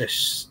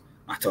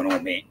 I don't know,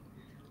 mate.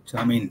 So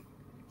I mean,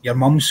 your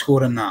mum's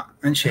scoring that,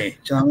 isn't she?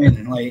 Do you know what I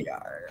mean? Like,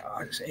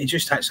 it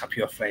just hits a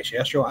pure fresh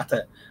air shot at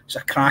it. It's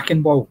a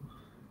cracking ball.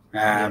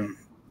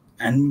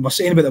 And we're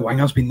saying about the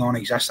wingers being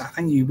non-existent. I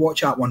think you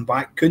watch that one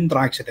back, Kuhn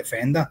drags a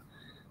defender.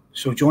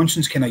 So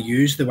Johnson's kind of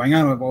used the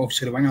winger.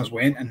 Obviously, the wingers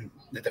went and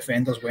the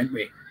defenders went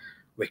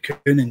with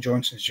Kuhn, and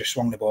Johnson's just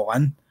swung the ball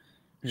in.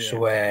 Yeah.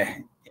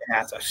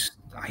 So,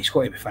 he's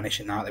got to be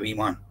finishing that, the wee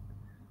man.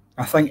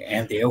 I think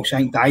MD else, I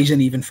think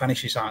Dyson even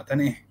finishes that,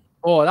 didn't he?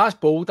 Oh, that's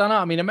bold, isn't it?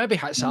 I mean, it maybe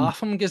hits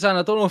half him, goes in.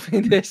 I don't know if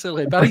he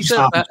necessarily buries it,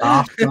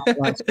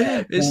 but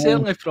it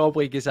certainly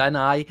probably goes in,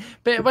 aye.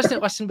 But it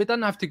wasn't, listen, we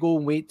didn't have to go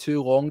and wait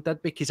too long,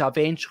 because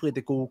eventually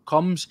the goal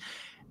comes.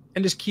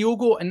 And it's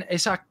Kyogo, and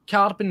it's a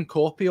carbon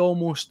copy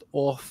almost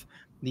of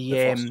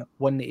the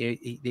one that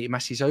he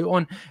misses out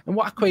on. And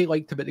what I quite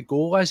liked about the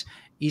goal is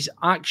he's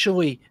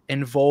actually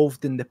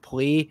involved in the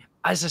play.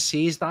 As I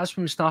say, that's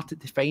when we started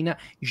to find it.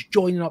 He's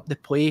joining up the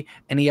play,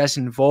 and he is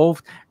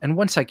involved. And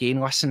once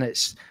again, listen,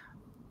 it's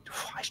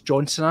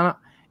Johnson in it.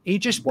 He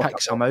just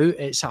picks him out.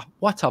 It's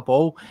what a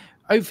ball.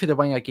 Out for the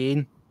wing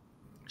again.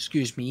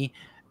 Excuse me.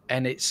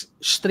 And it's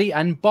straight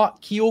in.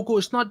 But Kyogo,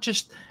 it's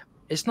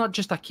not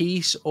just a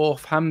case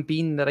of him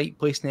being in the right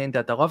place in the end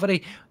of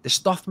delivery. The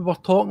stuff we were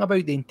talking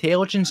about, the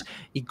intelligence.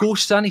 He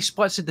goes in, he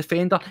splits the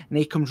defender, and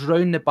he comes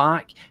round the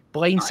back,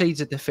 blindsides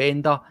the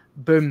defender,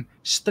 boom,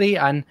 straight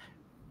in.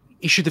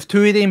 He should have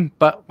two of them,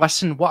 but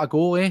listen, what a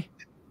goal, eh?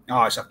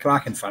 Oh, it's a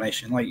cracking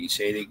finish, and like you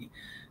said, he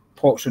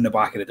pops in the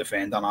back of the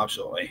defender and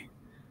absolutely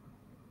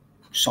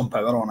some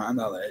power on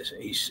it.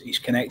 He's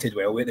connected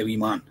well with the wee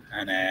man,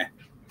 and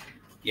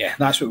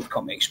that's what we've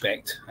come to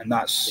expect, and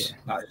that's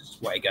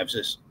what he gives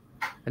us.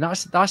 And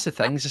that's the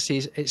thing, as I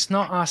say, it's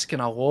not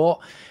asking a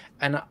lot,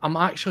 and I'm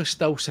actually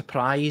still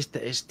surprised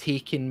that it's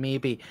taken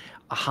maybe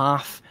a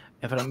half,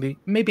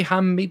 maybe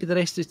him, maybe the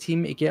rest of the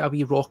team to get a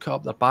wee rocket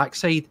up their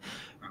backside.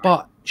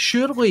 But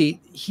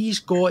surely he's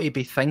got to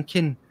be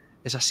thinking,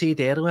 as I said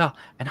earlier,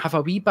 and have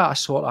a wee bit of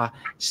sort of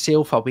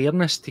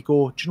self-awareness to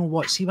go, do you know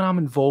what, see when I'm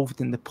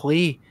involved in the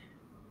play,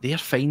 they're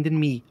finding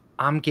me,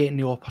 I'm getting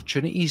the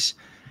opportunities.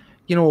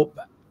 You know,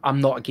 I'm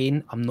not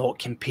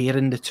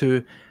comparing the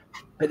two,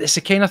 but it's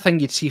the kind of thing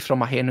you'd see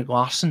from a Henrik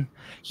Larsson.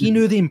 He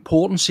knew the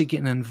importance of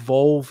getting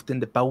involved in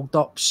the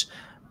build-ups,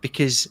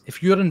 because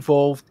if you're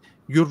involved,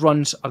 your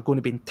runs are going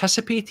to be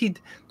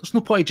anticipated. There's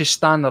no point just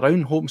standing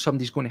around hoping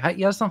somebody's going to hit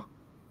you, is there?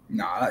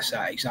 No, that's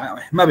it,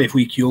 exactly. Maybe if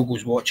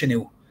Kyogo's watching,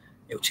 he'll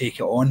take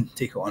it on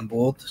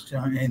board. Do you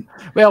know what I mean?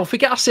 Well, if we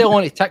get ourselves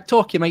onto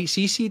TikTok, you might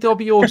see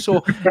CWO.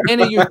 So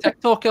any of you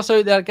TikTokers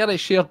out there, get it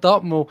shared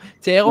up and we'll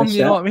tell them,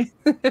 you know what I mean?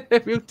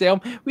 We'll tell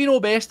them. We know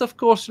best, of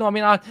course. You know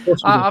what I mean?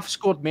 I've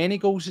scored many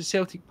goals at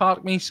Celtic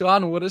Park, me, so I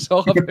know what it's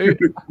all about.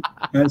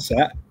 That's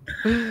it.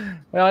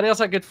 Well,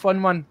 there's a good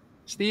fun one.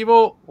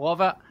 Steve-O, love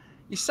it.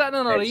 He's sitting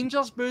in a It's-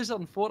 Rangers boozer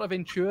in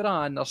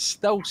Fortaventura and they're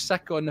still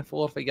sick on the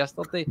floor for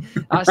yesterday.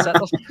 That's it.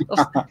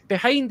 There's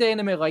behind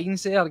enemy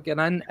lines there,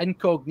 getting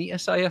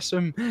incognitus, I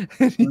assume.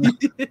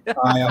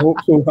 I hope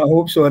so. I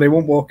hope so. They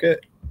won't walk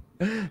it.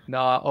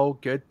 Nah, all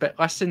good. But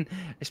listen,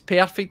 it's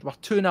perfect. We're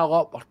 2-0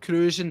 up. We're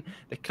cruising.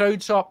 The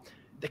crowd's up.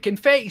 The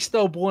confetti's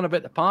still blowing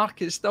about the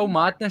park. It's still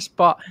madness.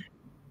 But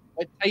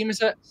what time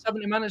is it?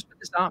 70 minutes. What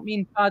does that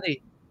mean,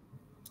 Paddy?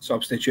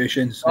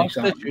 Substitutions.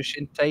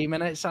 Substitution time,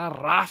 and it's a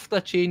raft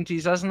of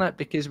changes, isn't it?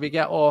 Because we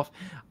get off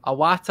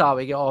Awata,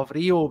 we get off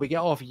Rio, we get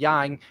off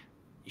Yang.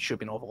 He should have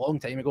been off a long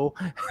time ago.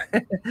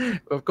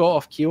 We've got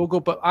off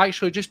Kyogo, but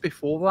actually just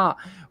before that,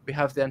 we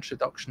have the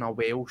introduction of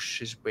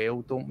Welsh as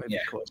well, don't we?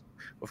 Yeah. Because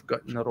we've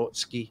got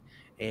Narotsky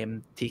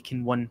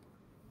taking one,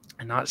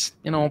 and that's,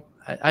 you know,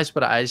 it is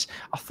what it is.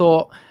 I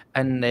thought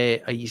in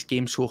his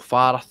game so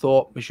far, I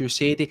thought, as you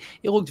said,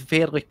 he looked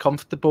fairly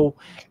comfortable.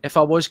 If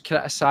I was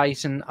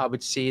criticising, I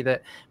would say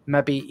that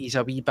maybe he's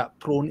a wee bit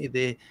prone to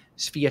the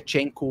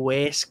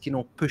Sviatchenko-esque, you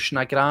know, pushing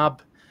a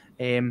grab.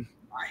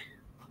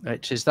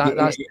 Which is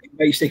that's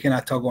he's taking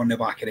a tug on the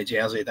back of the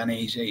jersey, then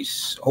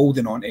he's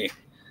holding on to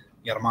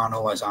your man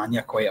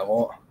Lasagna quite a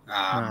lot.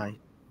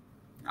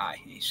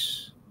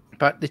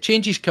 But the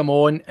changes come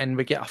on, and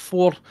we get a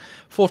four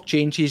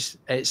changes.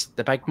 It's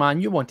the big man.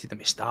 You wanted him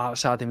to start.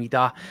 It's Adam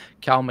Ida.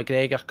 Cal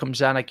McGregor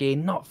comes in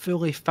again, not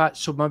fully fit,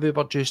 so maybe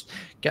we're just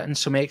getting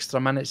some extra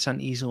minutes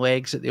into his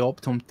legs at the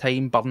optimum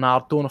time.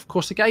 Bernardo, and of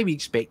course, the guy we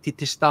expected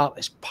to start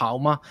is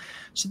Palma.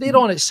 So they're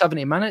on at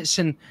 70 minutes,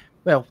 and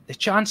well, the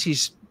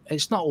chances.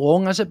 It's not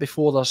long, is it,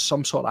 before there's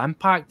some sort of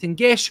impact? And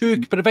guess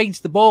who provides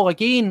the ball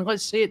again?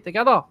 Let's say it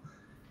together.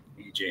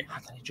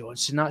 Anthony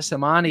Johnson, that's the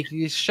man.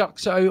 He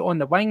shirks it out on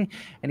the wing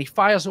and he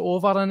fires it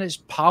over, and it's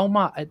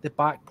Palma at the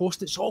back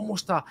post. It's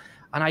almost an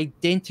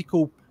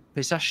identical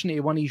position to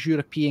one of his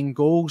European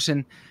goals,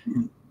 and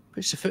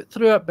puts the foot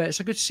through it. But it's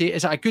a good save.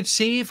 Is it a good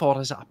save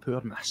or is it a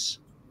poor miss?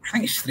 I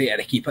think it's straight at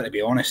the keeper, to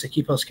be honest. The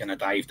keeper's kind of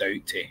dived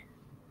out to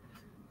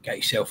get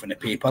himself in the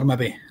paper,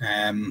 maybe.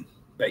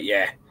 But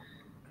yeah,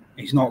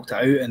 he's knocked it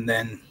out, and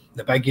then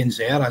the big ones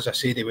there, as I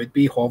say, they would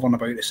be hovering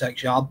about the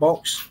 6-yard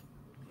box.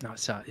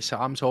 That's it. His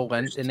arms all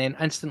in, and then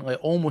instantly,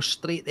 almost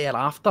straight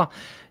thereafter,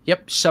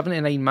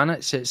 79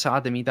 minutes, it's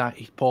Adam Ida.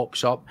 He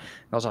pops up.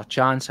 There's a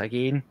chance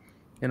again.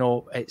 You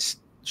know, it's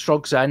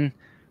shrugs in,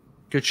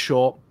 good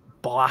shot,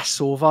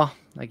 blasts over.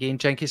 Again,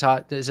 Jenky's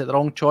is it the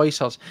wrong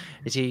choice, or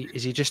is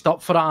he just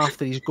up for it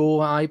after his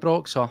goal at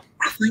Ibrox? Or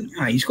I think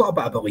he's got a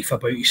bit of belief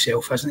about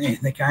himself, hasn't he?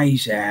 The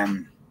guy's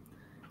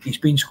he's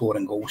been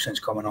scoring goals since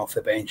coming off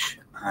the bench,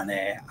 and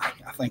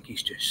I think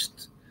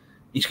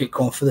he's got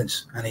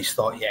confidence, and he's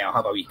thought, yeah, I'll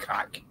have a wee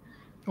crack.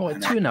 Oh,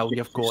 2-0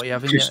 you've got,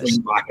 haven't you? Just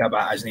lean back a bit,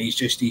 hasn't he?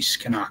 He's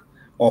kind of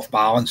off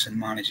balance and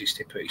manages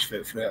to put his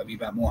foot through it a wee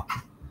bit more.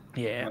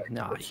 Yeah,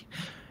 no.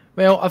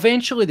 Well,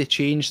 eventually they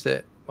changed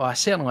it. Well,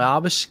 certainly I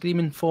was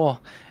screaming for.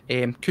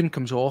 Kuhn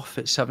comes off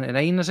at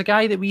 79. There's a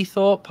guy that we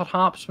thought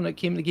perhaps when it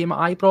came to the game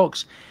at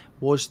Ibrox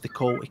was the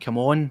call to come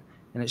on,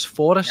 and it's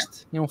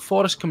Forrest. You know,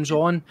 Forrest comes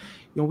on.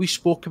 You know, we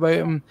spoke about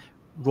him.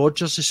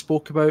 Rodgers has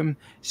spoke about him,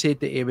 said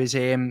that he was,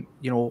 you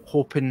know,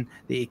 hoping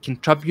that he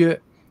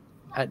contribute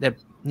at the,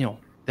 you know,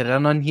 the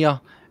run-in here,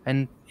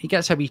 and he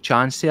gets a wee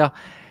chance there.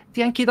 Do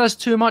you think he does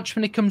too much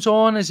when he comes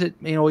on? Is it,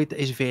 you know,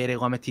 his very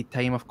limited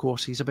time, of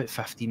course. He's about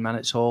 15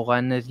 minutes all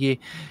in.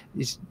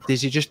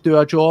 Does he just do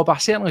a job? I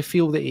certainly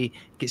feel that he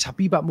gets a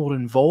wee bit more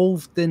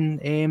involved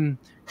than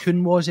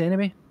Kuhn was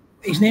anyway.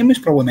 His name was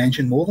probably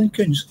mentioned more than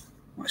Kuhn's,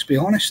 let's be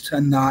honest.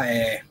 In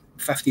that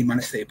 15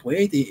 minutes that he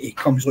played, he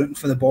comes looking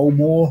for the ball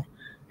more.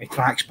 He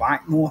tracks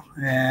back more.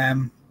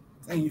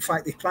 In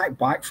fact, he tracked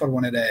back for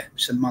one of the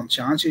St Mirren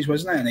chances,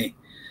 wasn't it? And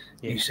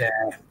he's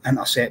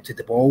intercepted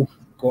the ball,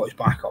 got his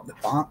back up the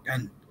park,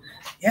 and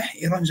yeah,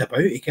 he runs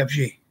about. He gives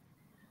you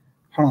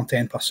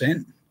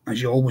 110%, as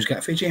you always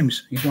get for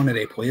James. He's one of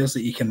the players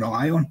that you can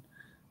rely on.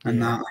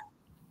 And that.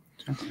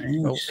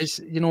 Well,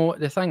 you know,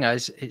 the thing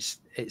is,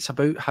 it's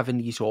about having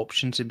these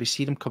options, and we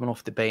see them coming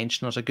off the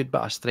bench, and there's a good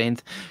bit of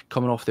strength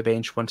coming off the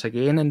bench once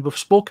again. And we've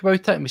spoke about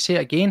it, and we say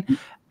it again: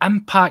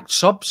 impact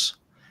subs.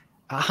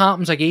 It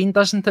happens again,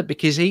 doesn't it?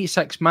 Because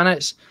 86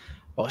 minutes,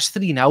 well, it's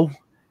 3-0,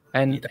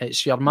 and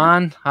it's your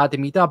man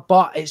Adam Ida,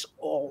 but it's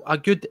a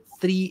good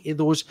 3 of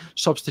those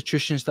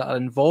substitutions that are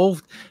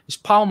involved. It's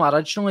Palma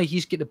originally;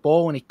 he's got the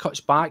ball and he cuts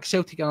back.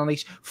 Celtic are a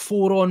nice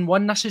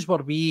 4-on-1. This is where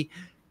we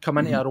come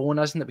into our own,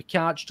 isn't it? We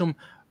catch them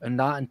in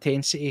that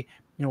intensity.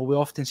 You know, we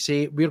often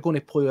say, we're going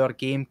to play our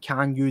game.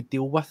 Can you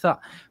deal with it?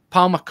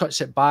 Palma cuts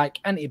it back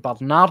into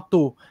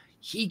Bernardo.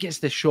 He gets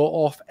the shot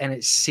off and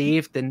it's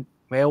saved. And,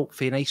 well,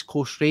 for a nice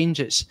close range,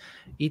 it's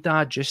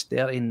Ida just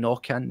there to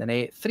knock in the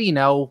net.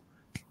 3-0.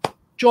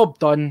 Job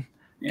done.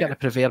 Get the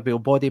proverbial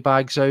body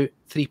bags out.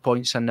 3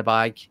 points in the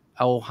bag.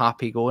 All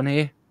happy going,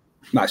 eh?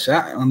 That's it.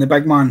 And the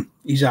big man,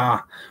 he's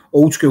a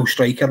old school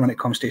striker when it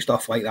comes to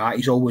stuff like that.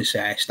 He's always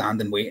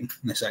standing waiting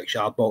in the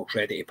 6-yard box,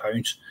 ready to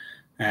pounce.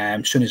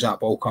 As soon as that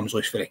ball comes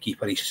loose for the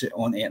keeper, he's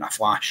on it in a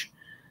flash.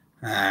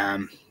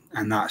 And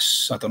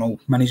that's, I don't know,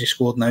 many has he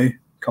scored now?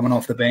 coming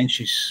off the bench.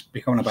 He's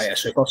becoming a bit of a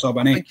super sub,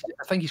 isn't he?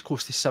 I think he's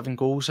close to 7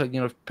 goals. You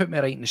know, put me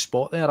right in the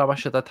spot there. I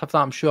wish I did have that.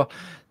 I'm sure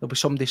there'll be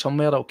somebody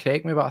somewhere that'll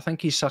correct me, but I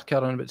think he's circa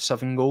around about the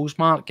 7 goals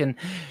mark. And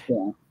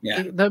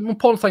the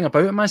important thing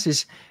about him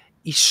is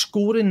he's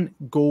scoring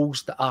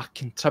goals that are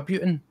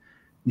contributing.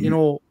 You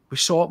know, we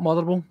saw it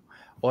Motherwell.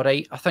 All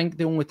right, I think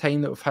the only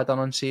time that we've had an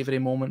unsavoury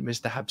moment was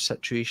the Hibs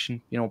situation.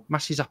 You know,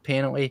 misses a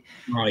penalty.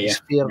 It's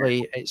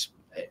fairly,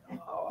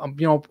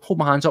 you know, hold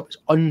my hands up, it's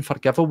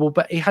unforgivable,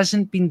 but he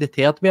hasn't been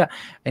deterred by it,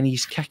 and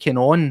he's kicking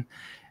on.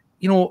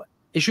 You know,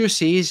 as you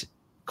say, he's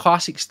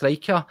classic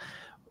striker.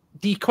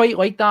 Do you quite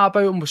like that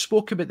about him? We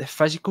spoke about the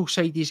physical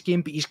side of his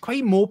game, but he's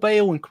quite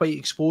mobile and quite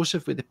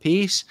explosive with the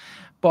pace,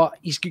 but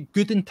he's got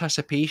good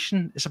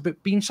anticipation. It's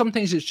about being,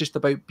 sometimes it's just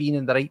about being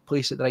in the right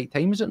place at the right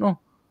time, is it not?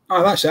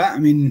 Oh, that's it. I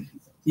mean,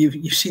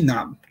 you've seen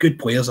that. Good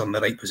players are in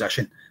the right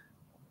position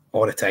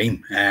all the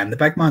time. The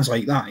big man's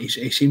like that. He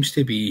seems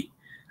to be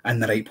in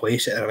the right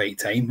place at the right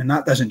time, and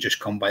that doesn't just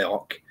come by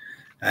luck.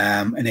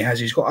 And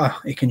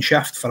he can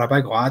shift for a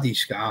big lad.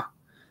 He's got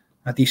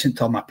a decent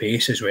turn of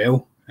pace as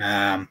well.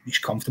 He's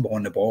comfortable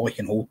on the ball. He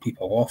can hold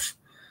people off.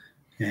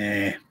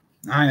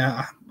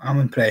 I'm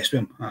impressed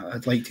with him.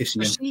 I'd like to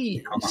see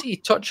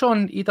him. Touch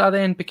on Ida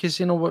then, because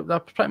you know we've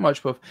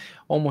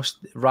almost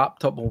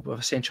wrapped up. We've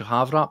essentially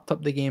have wrapped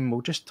up the game.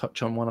 We'll just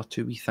touch on one or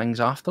two wee things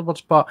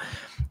afterwards. But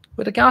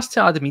with regards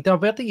to Adam Ida,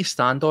 where do you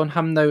stand on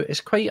him now?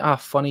 It's quite a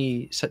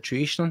funny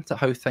situation to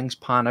how things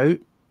pan out.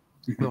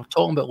 We were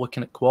talking about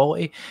looking at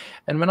quality,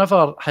 and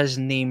whenever his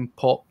name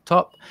popped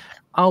up,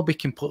 I'll be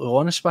completely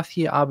honest with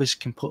you, I was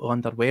completely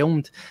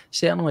underwhelmed.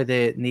 Certainly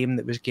the name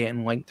that was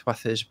getting linked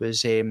with us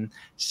was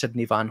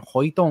Sidney van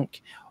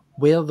Hooijdonk.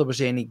 Whether there was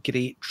any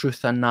great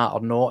truth in that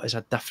or not is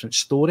a different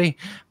story.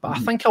 But I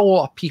think a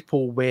lot of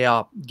people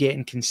were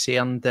getting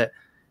concerned that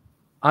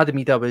Adam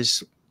Ida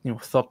was, you know,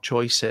 third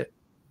choice at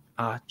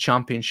a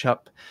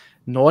championship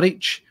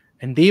Norwich,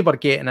 and they were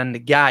getting in the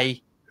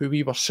guy who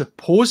we were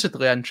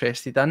supposedly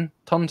interested in.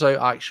 Turns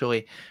out,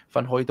 actually,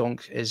 Van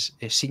Hooijdonk is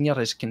a senior,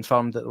 has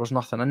confirmed that there was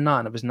nothing in that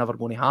and it was never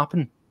going to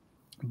happen.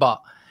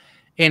 But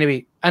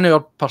anyway, in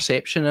our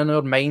perception, in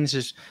our minds,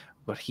 as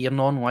we're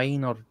hearing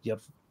online or you're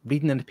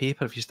reading in the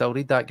paper, if you still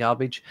read that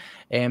garbage,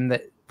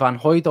 that Van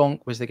Hooijdonk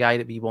was the guy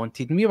that we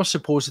wanted. And we were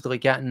supposedly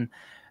getting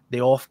the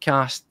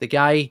offcast, the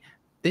guy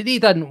that they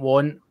didn't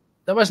want,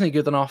 that wasn't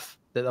good enough,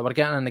 that they were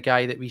getting in the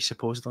guy that we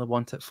supposedly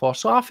wanted for.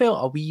 So I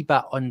felt a wee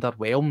bit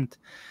underwhelmed.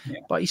 Yeah.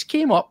 But he's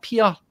came up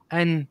here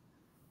and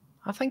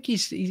I think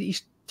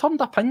he's turned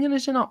opinion,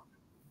 isn't it?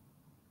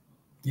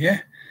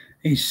 Yeah.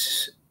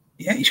 He's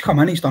come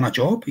in, he's done a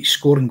job, he's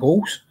scoring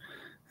goals.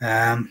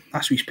 That's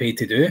what he's paid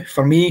to do.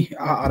 For me,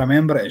 I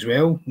remember it as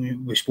well.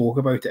 We spoke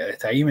about it at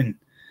the time and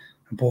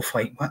both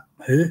like, what?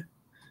 Who?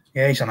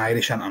 Yeah, he's an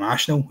Irish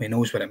international. He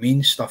knows what it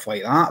means, stuff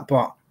like that.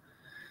 But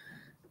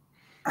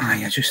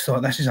I just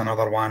thought this is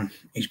another one.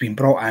 He's been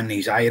brought in,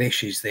 he's Irish,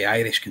 he's the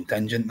Irish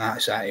contingent,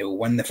 that's it. He'll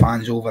win the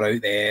fans over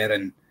out there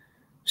and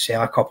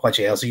sell a couple of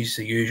jerseys,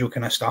 the usual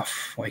kind of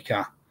stuff. It's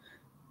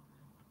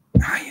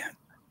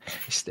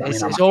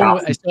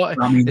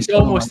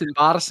almost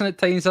embarrassing at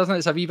times, isn't it?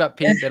 It's a wee bit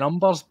paint the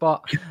numbers,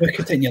 but look at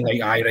it and you're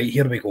like, aye, right,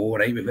 here we go,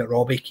 right, we've got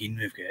Robbie Keane,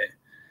 we've got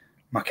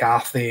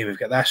McCarthy, we've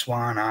got this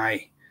one,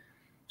 aye.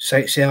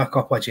 Sell a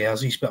couple of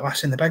jerseys, but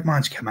listen, the big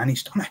man's come in,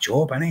 he's done a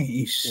job, hasn't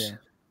he?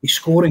 He's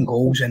scoring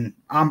goals, and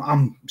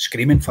I'm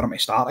screaming for him to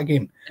start a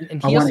game.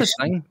 And here's the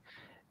thing.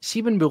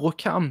 See, when we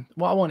look at him,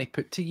 what I want to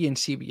put to you and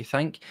see what you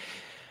think.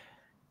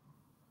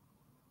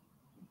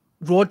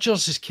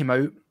 Rodgers has come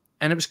out,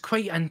 and it was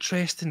quite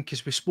interesting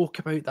because we spoke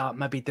about that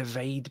maybe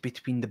divide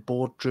between the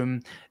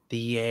boardroom,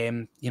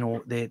 the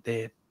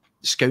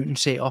scouting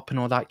setup and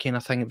all that kind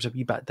of thing. It was a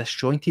wee bit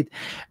disjointed.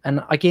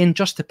 And again,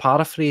 just to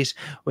paraphrase,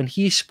 when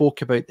he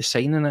spoke about the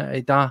signing at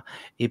Ida,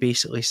 he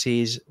basically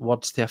says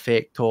words to the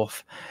effect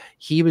of,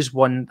 he was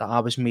one that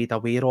I was made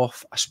aware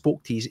of. I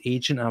spoke to his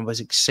agent and I was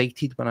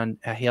excited when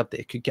I heard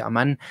that he could get him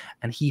in,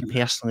 and he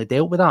personally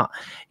dealt with that.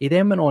 He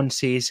then went on and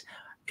says,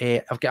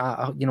 I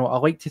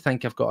like to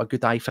think I've got a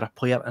good eye for a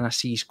player and I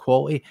see his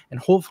quality, and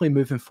hopefully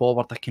moving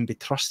forward I can be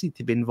trusted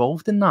to be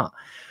involved in that.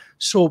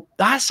 So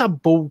that's a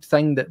bold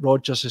thing that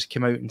Rodgers has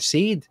come out and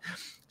said.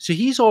 So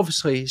he's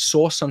obviously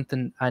saw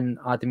something in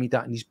Adam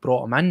Ida and he's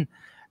brought him in,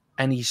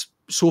 and he's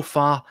so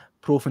far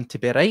proven to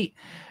be right.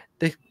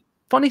 The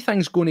funny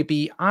thing's going to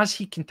be, as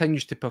he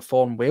continues to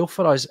perform well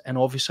for us, and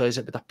obviously as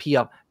it would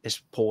appear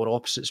as polar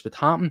opposites would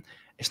happen,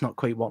 it's not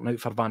quite working out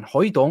for Van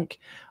Hooijdonk.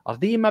 Are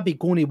they maybe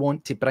going to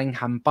want to bring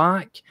him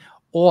back?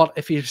 Or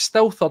if he's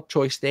still third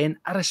choice then,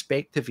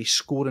 irrespective of his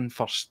scoring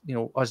for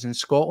us in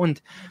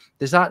Scotland,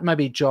 does that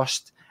maybe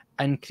just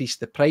increase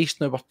the price?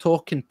 Now we're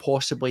talking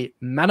possibly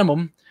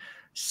minimum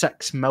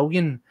 6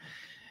 million.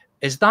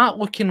 Is that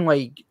looking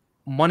like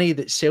money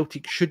that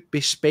Celtic should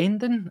be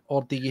spending,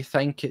 or do you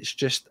think it's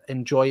just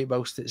enjoy it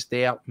whilst it's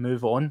there,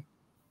 move on?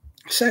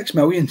 6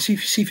 million. See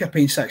if you're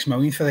paying 6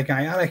 million for the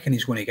guy. I reckon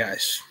he's going to get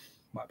us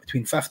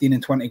between 15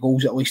 and 20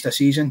 goals at least a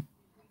season.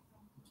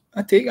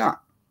 I'd take that.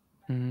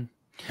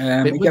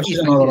 It gives us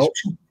another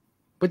option.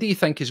 what do you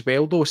think as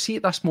well, though? See,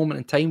 at this moment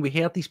in time, we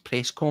heard his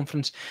press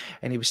conference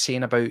and he was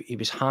saying about he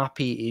was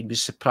happy, he was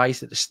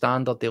surprised at the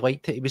standard, he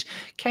liked it. He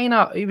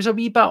was a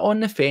wee bit on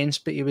the fence,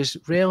 but he was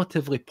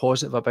relatively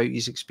positive about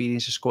his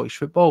experience of Scottish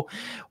football.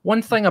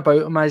 One thing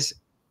about him is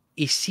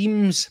he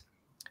seems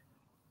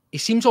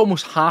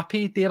almost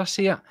happy, dare I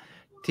say it,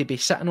 to be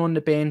sitting on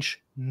the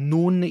bench,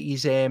 knowing that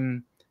he's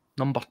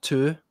number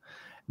 2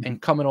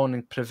 and coming on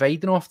and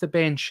providing off the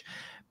bench.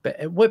 But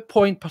at what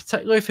point,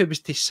 particularly if he was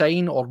to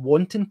sign or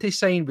wanting to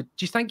sign, do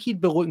you think he'd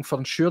be looking for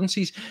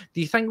insurances? Do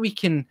you think we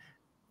can...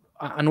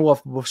 I know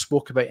we've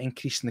spoke about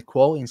increasing the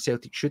quality, and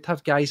Celtic should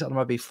have guys that are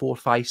maybe 4,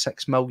 5,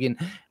 6 million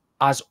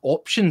as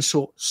options.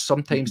 So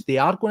sometimes they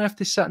are going to have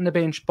to sit on the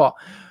bench. But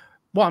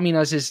what I mean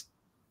is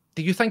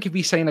do you think if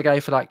we sign a guy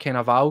for that kind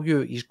of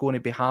value, he's going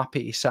to be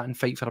happy to sit and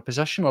fight for a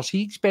position? Or is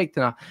he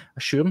expecting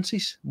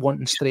assurances,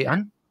 wanting straight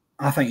in?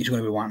 I think he's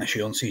going to be wanting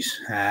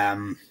assurances.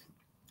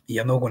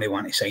 You're not going to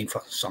want to sign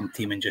for some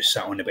team and just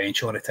sit on the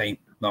bench all the time.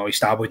 No,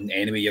 I wouldn't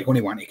anyway. You're going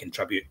to want to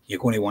contribute. You're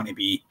going to want to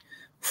be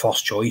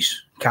first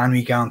choice. Can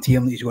we guarantee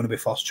him that he's going to be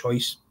first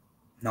choice?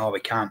 No, we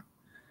can't.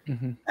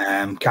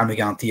 Can we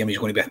guarantee him he's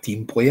going to be a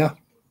team player?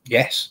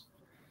 Yes.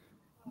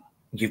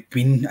 You've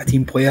been a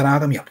team player,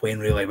 Adam. You're playing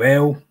really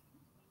well.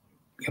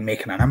 You're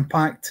making an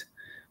impact.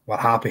 We're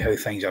happy how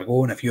things are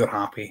going. If you're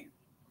happy,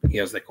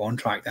 here's the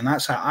contract. And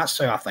that's how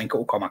I think it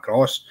will come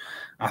across.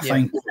 I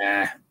think...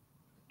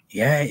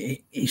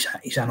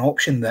 he's an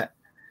option that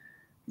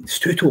it's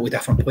 2 totally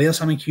different players.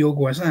 I mean,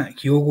 Kyogo, isn't it?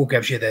 Kyogo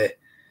gives you the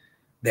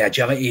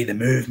agility, the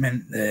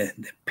movement, the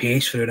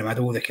pace through the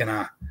middle, the kind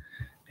of...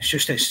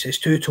 It's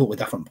 2 totally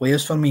different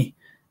players for me.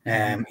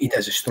 He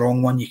does a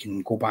strong one. You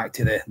can go back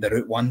to the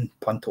route one,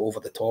 punt it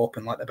over the top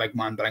and let the big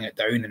man bring it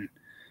down and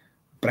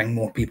bring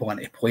more people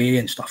into play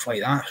and stuff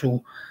like that.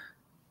 So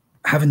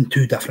having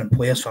 2 different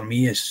players for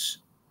me is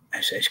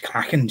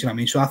cracking. Do you know what I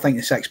mean? So I think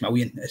the 6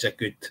 million is a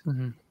good...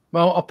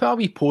 Well, I'll put a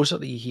wee poster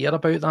that you hear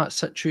about that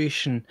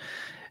situation.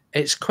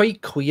 It's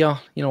quite clear,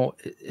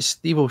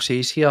 Steve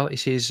says here, he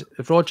says,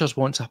 if Rodgers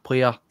wants a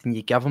player, then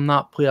you give him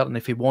that player, and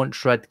if he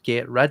wants rid,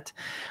 get rid.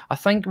 I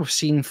think we've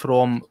seen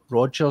from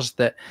Rodgers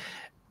that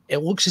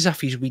it looks as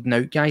if he's weeding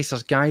out guys.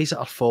 There's guys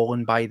that are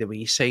falling by the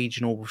wayside.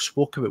 We've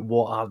spoke about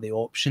what are the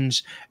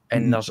options,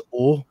 and there's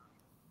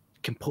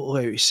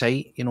completely out of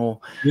sight.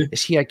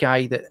 Is he a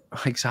guy that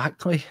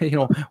exactly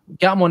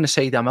get him on the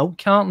side of a milk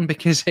carton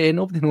because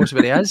nobody knows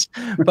where he is.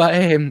 But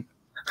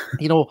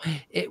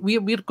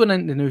we're going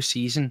into the new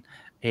season,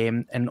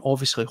 and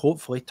obviously,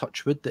 hopefully,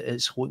 touch wood, that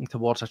it's looking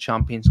towards a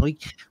Champions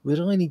League. We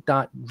really need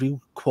that real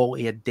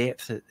quality of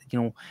depth,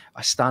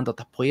 a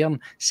standard of player. And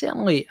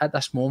certainly at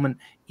this moment,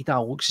 he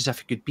looks as if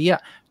he could be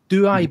it.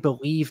 Do I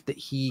believe that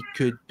he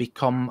could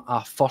become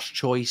a first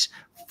choice,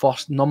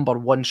 number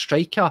 1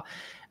 striker?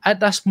 At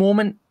this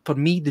moment, for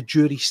me, the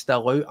jury's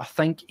still out. I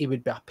think he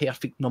would be a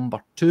perfect number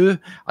 2.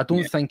 I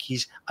don't think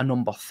he's a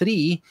number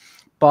 3.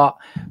 But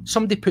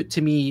somebody put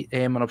to me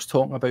when I was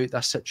talking about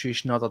this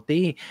situation the other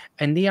day,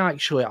 and they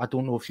actually, I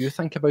don't know if you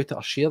think about it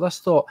or share this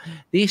thought,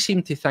 they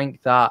seem to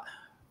think that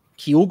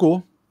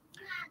Kyogo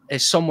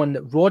is someone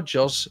that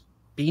Rodgers,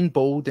 being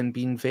bold and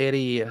being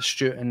very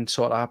astute and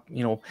sort of,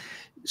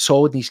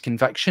 solid in his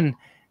conviction,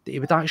 that he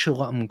would actually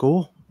let him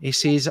go. He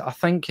says, I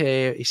think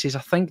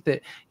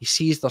that he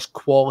sees there's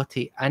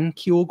quality in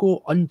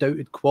Kyogo,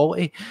 undoubted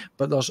quality,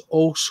 but there's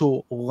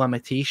also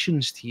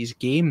limitations to his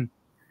game.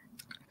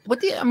 What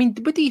do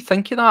you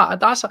think of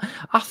that?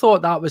 I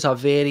thought that was a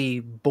very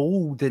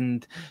bold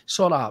and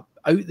sort of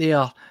out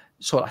there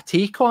sort of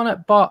take on it.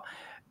 But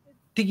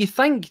do you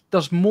think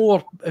there's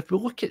more? If we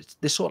look at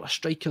the sort of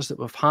strikers that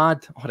we've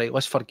had, all right,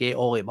 let's forget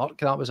Ollie Murk.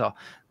 That was a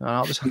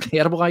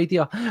terrible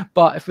idea.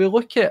 But if we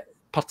look at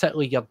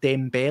particularly your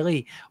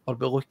Dembele, or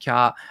we look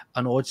at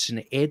an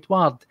Odsonne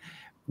Edouard,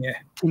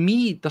 to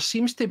me, there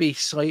seems to be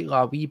slightly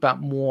a wee bit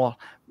more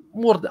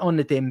on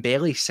the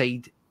Dembele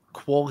side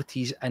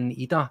qualities in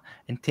Ida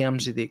in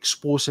terms of the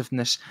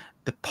explosiveness,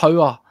 the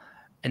power,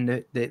 and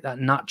that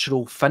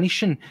natural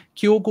finishing.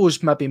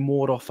 Kyogo's maybe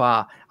more of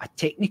a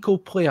technical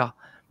player,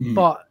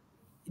 but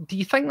do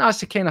you think that's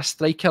the kind of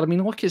striker? I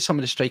mean, look at some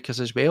of the strikers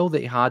as well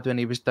that he had when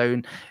he was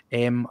down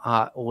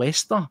at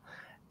Leicester.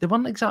 They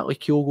weren't exactly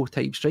Kyogo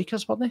type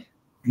strikers, were they?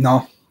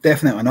 No,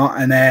 definitely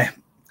not. And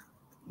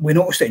we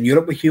noticed it in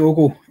Europe with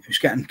Kyogo. He was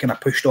getting kind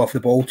of pushed off the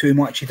ball too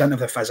much. He didn't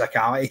have the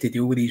physicality to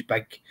deal with these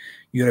big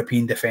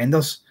European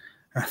defenders.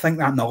 And I think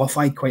that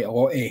nullified quite a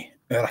lot of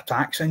our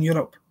attacks in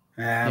Europe.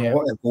 A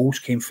lot of the goals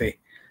came for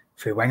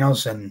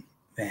wingers and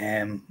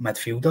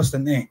midfielders,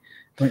 didn't they?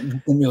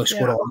 Didn't really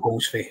score a lot of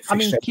goals for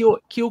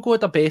Kyogo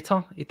had a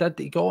better.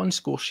 He got on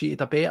score sheet. He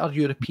had a better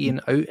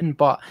European outing.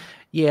 But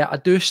yeah, I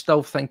do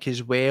still think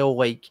as well,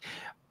 like,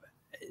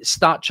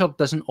 stature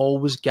doesn't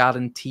always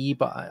guarantee.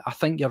 But I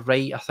think you're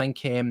right. I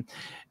think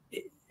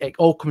it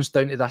all comes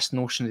down to this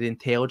notion of the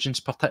intelligence,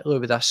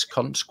 particularly with this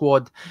current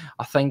squad.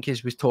 I think,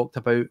 as we talked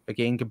about,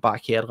 again, going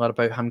back earlier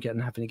about him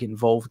having to get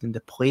involved in the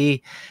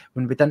play,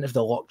 when we didn't have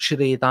the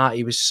luxury of that,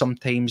 he was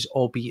sometimes,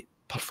 albeit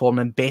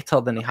performing better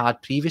than he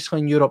had previously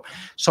in Europe,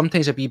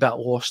 sometimes a wee bit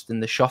lost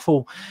in the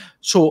shuffle.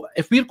 So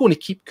if we're going to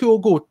keep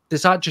Kyogo,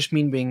 does that just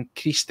mean we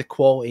increase the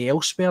quality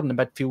elsewhere in the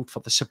midfield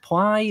for the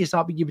supply? Is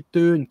that what you would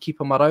do and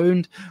keep him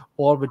around?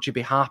 Or would you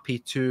be happy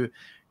to,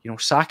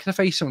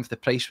 sacrifice him if the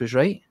price was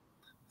right?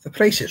 If the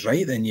price is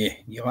right, then you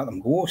let them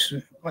go. So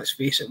let's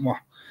face it,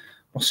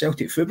 we're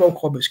Celtic Football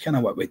Club. It's kind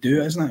of what we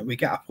do, isn't it? We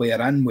get a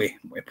player in, we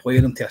play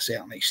them to a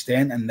certain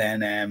extent, and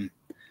then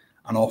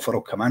an offer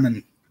will come in,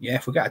 and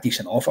if we get a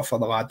decent offer for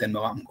the lad, then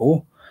we'll let him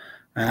go.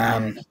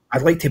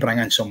 I'd like to bring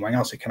in some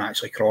wingers that can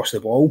actually cross the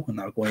ball, and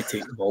they're going to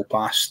take the ball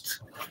past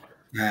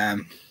a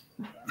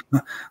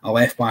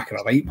left back or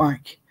a right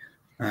back.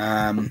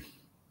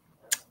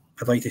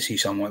 I'd like to see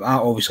something like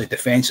that. Obviously,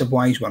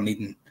 defensive-wise, we're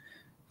needing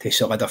to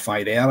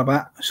solidify there a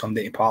bit.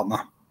 Somebody to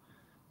partner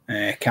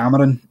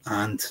Cameron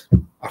and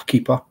our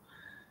keeper.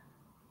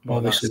 Well,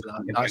 obviously,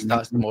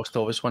 that's the most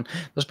obvious one.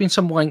 There's been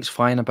some links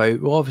flying about.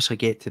 We'll obviously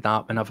get to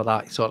that whenever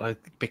that sort of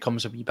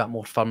becomes a wee bit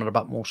more firm or a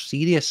bit more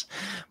serious.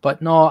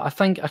 But no, I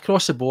think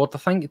across the board, I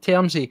think in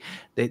terms of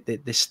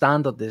the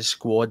standard of the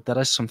squad, there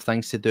is some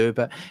things to do.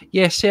 But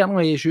yeah,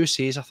 certainly, as you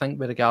say, I think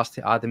with regards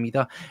to Adam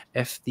Ida,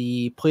 if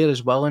the player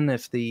is willing,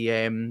 if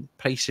the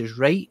price is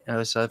right,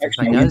 as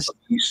everything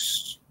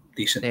is,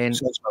 decent. Then,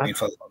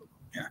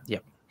 yeah.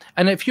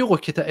 And if you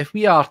look at it, if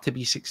we are to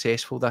be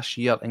successful this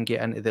year and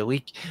get into the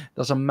league,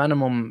 there's a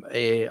minimum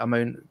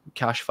amount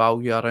cash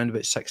value around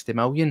about 60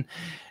 million.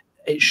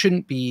 It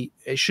shouldn't be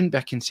a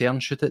concern,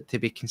 should it, to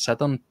be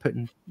considering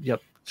putting your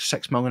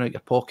 6 million out your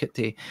pocket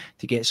to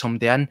get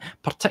somebody in,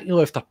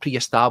 particularly if they're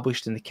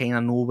pre-established and they kind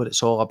of know what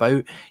it's all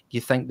about.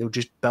 You think they'll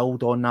just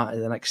build on that at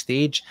the next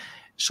stage.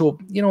 So,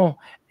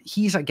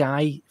 he's a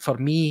guy, for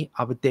me,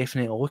 I would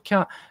definitely look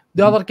at.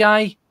 The other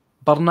guy,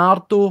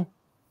 Bernardo,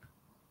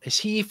 is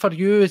he for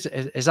you?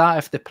 Is that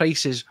if the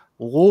price is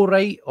low,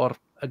 right? Or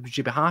would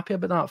you be happy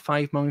about that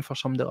 5 million for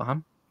somebody like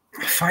him?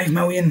 5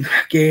 million,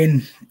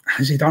 again,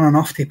 has he done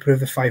enough to prove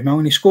the 5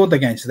 million? He scored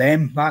against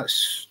them.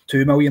 That's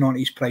 2 million on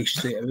his price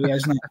straight away,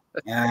 isn't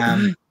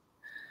it?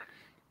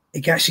 He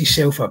gets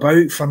himself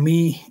about. For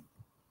me,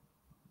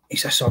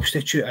 he's a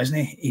substitute, isn't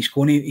he?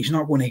 He's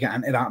not going to get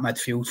into that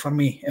midfield for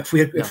me. If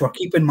we're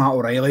keeping Matt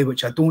O'Reilly,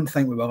 which I don't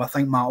think we will, I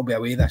think Matt will be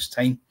away this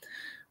time.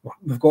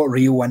 We've got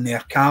Rio in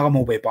there. Callum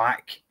will be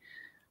back.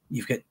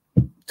 You've got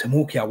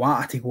Tomoki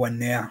Awata to go in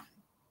there.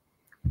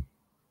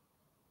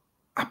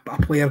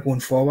 A player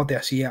going forward, do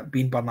I see it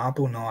being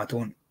Bernardo? No, I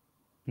don't.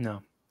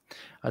 No,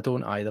 I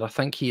don't either. I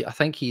think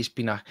he's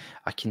been a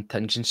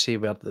contingency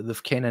where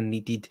they've kind of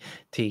needed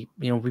to,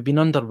 we've been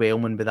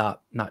underwhelming with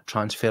that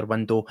transfer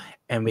window,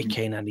 and we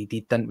kind of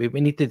needed, didn't we?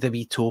 We needed the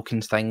wee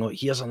tokens thing. Like,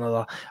 here's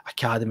another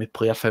academy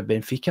player for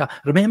Benfica.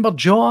 Remember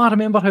Joe?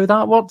 Remember how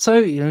that works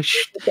out?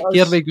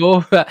 Here we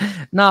go. But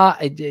nah,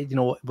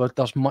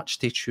 there's much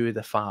to chew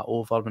the fat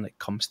over when it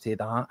comes to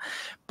that.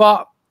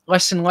 But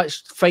listen,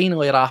 let's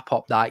finally wrap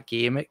up that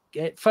game.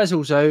 It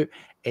fizzles out.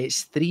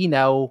 It's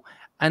 3-0.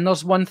 And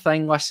there's one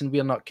thing, listen,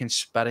 we're not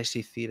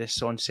conspiracy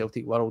theorists on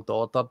Celtic World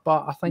Order,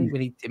 but I think we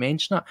need to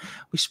mention it.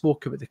 We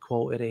spoke about the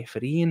quality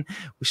refereeing.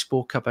 We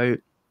spoke about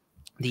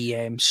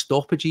the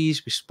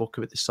stoppages. We spoke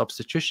about the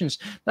substitutions.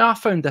 Now, I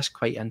found this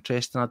quite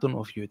interesting. I don't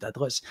know if you did.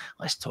 Let's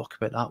talk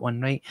about that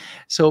one, right?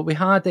 So we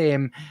had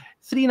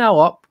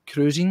 3-0 up,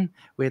 cruising.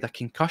 We had a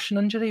concussion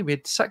injury. We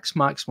had 6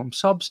 maximum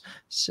subs,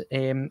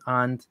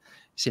 and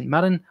St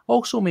Mirren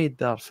also made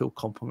their full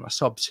complement of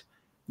subs.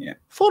 Yeah.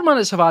 4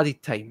 minutes of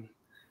added time.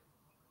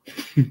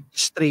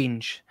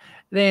 Strange.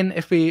 Then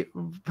if we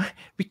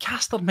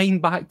cast our mind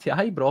back to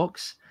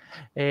Ibrox,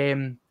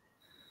 2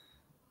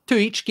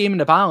 each game in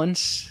the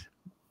balance,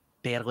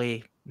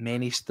 barely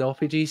many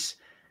stoppages,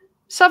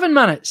 7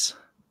 minutes.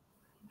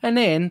 And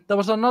then there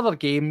was another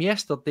game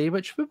yesterday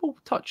which we will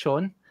touch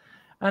on,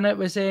 and it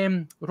was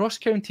Ross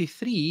County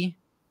 3,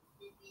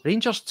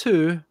 Rangers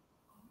 2,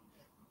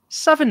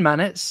 7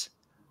 minutes,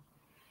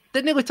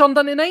 that nearly turned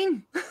into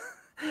 9.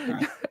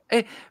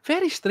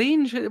 Very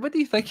strange. What do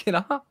you think of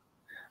that?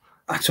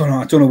 I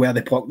don't know where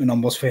they plucked the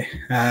numbers for.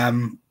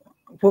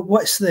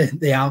 What's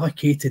the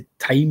allocated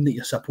time that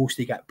you're supposed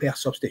to get per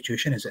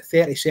substitution? Is it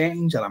 30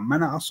 seconds or a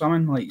minute or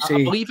something? Like,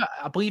 say,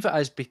 I believe it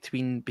is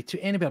between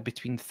anywhere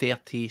between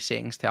 30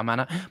 seconds to a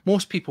minute.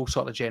 Most people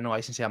sort of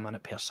generalise and say a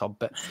minute per sub,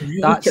 but so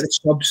you look at the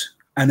subs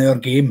in our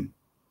game,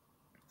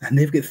 and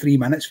they've got 3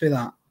 minutes for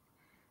that.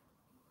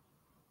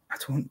 I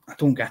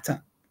don't get it.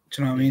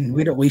 Do you know what I mean?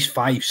 We're at least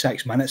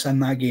 5-6 minutes in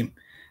that game.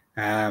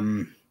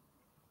 And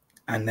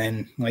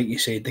then, like you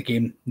said, the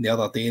game the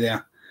other day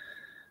there,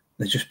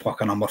 they just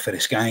pluck a number for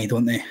the sky,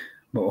 don't they?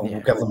 But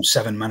we'll give them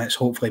 7 minutes.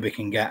 Hopefully we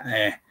can get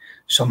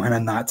something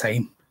in that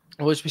time.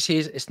 Well, as we say,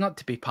 it's not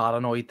to be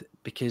paranoid,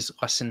 because,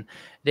 listen, at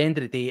the end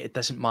of the day, it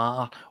doesn't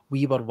matter.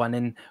 We were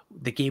winning.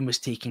 The game was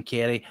taken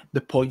care of.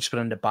 The points were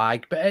in the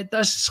bag. But it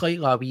does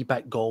slightly a wee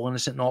bit galling,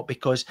 is it not?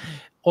 Because,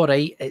 all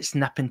right, it's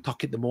nip and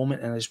tuck at the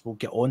moment, and as we'll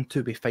get on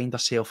to, we find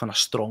ourselves in a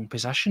strong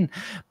position.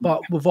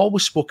 But we've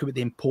always spoken about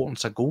the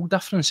importance of goal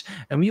difference,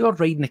 and we were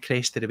riding the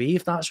crest of the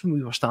wave. That's when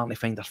we were starting to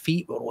find our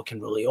feet. We were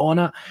looking really on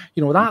it.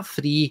 That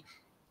 3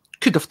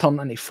 could have turned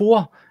into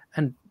 4.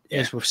 And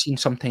as we've seen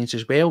sometimes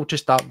as well,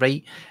 just that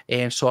right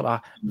sort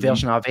of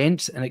version of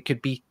events, and it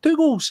could be 2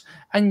 goals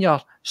in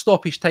your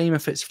stoppage time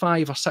if it's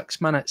 5 or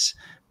 6 minutes.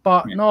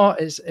 But no,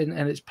 it's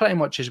pretty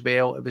much as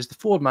well. It was the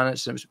 4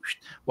 minutes, and it was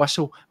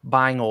whistle,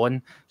 bang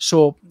on.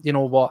 So you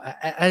know what,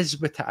 it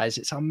is what it is.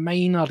 It's a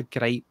minor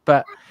gripe,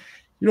 but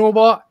you know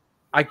what,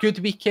 a good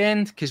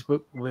weekend, because we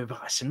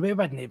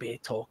wouldn't be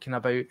talking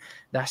about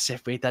this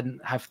if we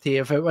didn't have to.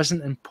 If it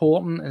wasn't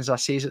important, as I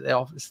says at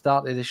the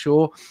start of the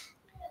show,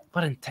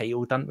 we're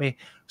entitled, aren't we?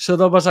 So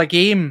there was a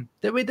game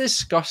that we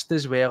discussed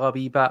as well a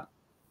wee bit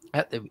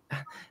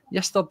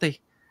yesterday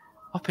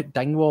up at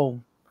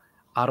Dingwall,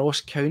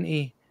 Ross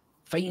County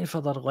fighting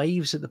for their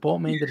lives at the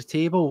bottom end of the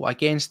table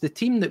against the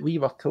team that we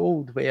were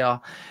told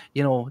were,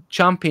 you know,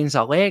 champions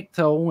elect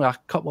only a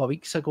couple of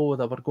weeks ago.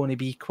 They were going to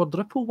be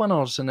quadruple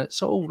winners, and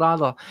it's all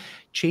rather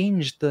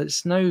changed.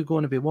 It's now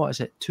going to be, what is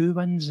it, 2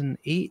 wins and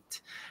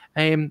 8.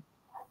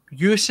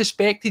 You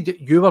suspected that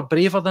you were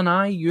braver than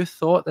I. You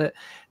thought that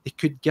they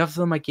could give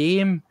them a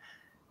game.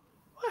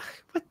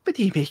 What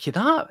do you make of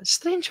that? It's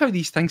strange how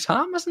these things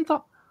happen, isn't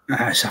it?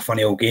 It's a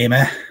funny old game,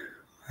 eh?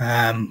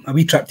 A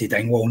wee trip to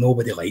Dingwall,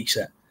 nobody likes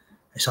it.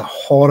 It's a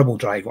horrible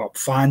drive up.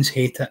 Fans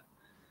hate it.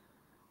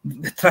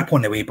 The trip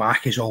on the way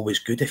back is always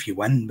good if you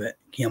win, but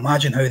can you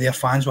imagine how their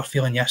fans were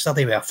feeling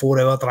yesterday with a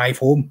 4-hour drive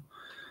home?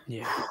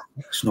 Yeah.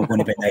 It's not going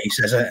to be nice,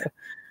 is it?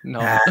 No.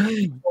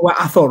 Well,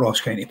 I thought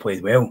Ross County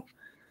played well.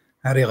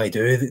 I really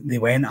do. They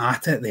went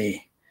at it.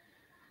 They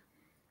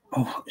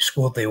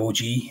scored the OG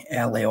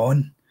early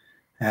on.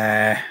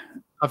 A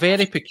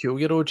very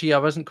peculiar OG. I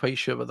wasn't quite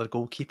sure what their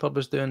goalkeeper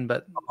was doing,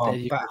 but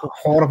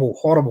horrible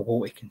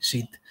goal to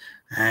concede.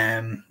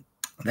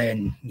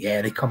 Then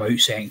they come out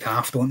second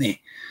half, don't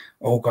they?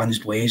 All guns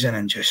blazing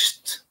and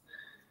just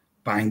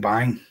bang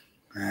bang,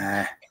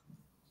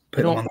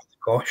 put them under the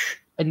cosh.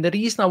 And the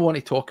reason I want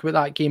to talk about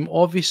that game,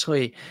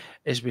 obviously,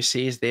 as we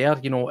say, is there,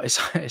 you know, it's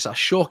a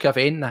shock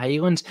event in the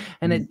Highlands,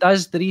 and it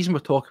does. The reason we're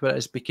talking about it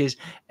is because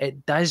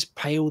it does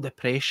pile the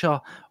pressure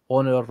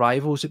on our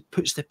rivals. It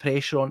puts the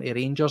pressure on the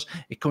Rangers.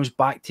 It comes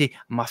back to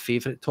my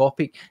favourite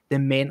topic, the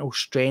mental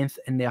strength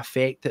and the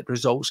effect that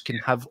results can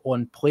have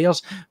on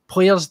players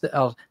that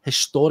are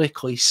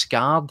historically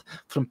scarred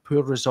from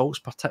poor results,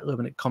 particularly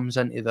when it comes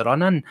into the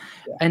run-in.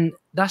 And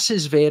this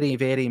is very,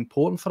 very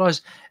important for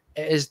us.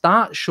 It is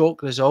that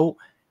shock result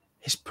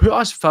has put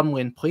us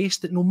firmly in place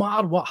that no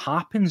matter what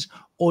happens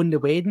on the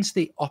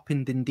Wednesday up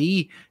in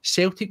Dundee,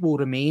 Celtic will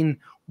remain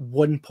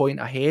 1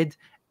 point ahead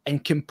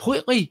and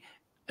completely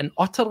and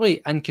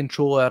utterly in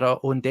control of our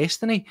own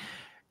destiny.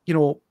 You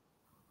know,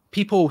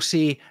 people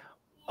say,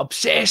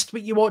 obsessed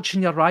with you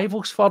watching your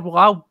rivals for. Well,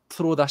 I'll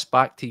throw this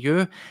back to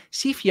you.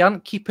 See, if you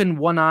aren't keeping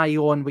one eye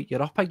on what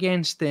you're up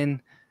against,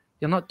 then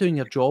you're not doing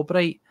your job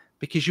right.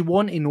 Because you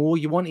want to know,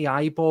 you want to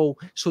eyeball,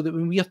 so that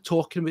when we are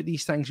talking about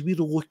these things, we're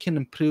looking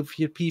and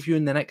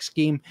previewing the next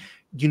game,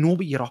 you know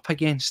what you're up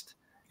against.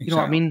 Exactly. You know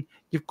what I mean?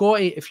 You've got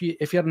to,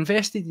 if you're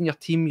invested in your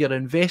team, you're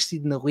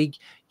invested in the league,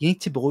 you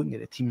need to be looking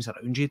at the teams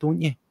around you,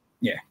 don't you?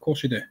 Yeah, of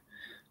course you do.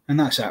 And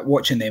that's it.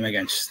 Watching them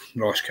against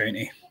Ross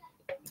County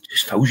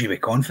just fills you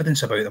with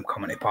confidence about them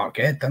coming to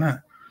Parkhead, doesn't it?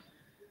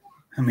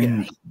 I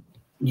mean,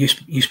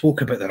 you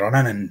spoke about the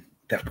running and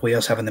their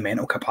players having the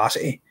mental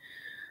capacity.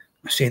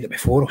 I said it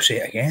before, I'll say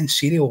it again.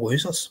 Serial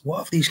losers. What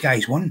have these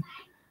guys won?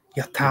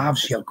 Your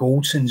Tavs, your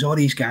Goldsons, all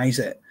these guys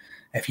that,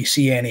 if you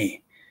see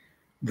any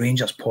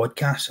Rangers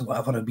podcasts or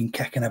whatever have been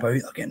kicking about,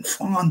 they're getting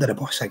flung under the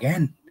bus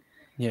again.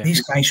 Yeah.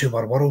 These guys who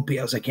were world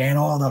beaters again,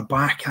 they're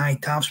back high.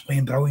 Tavs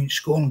playing brilliant,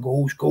 scoring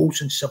goals.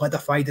 Goldsons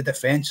solidified the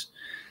defence.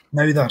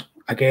 Now they're,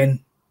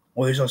 again,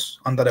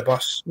 losers under the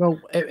bus. Well,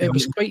 it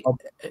was quite...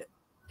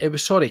 It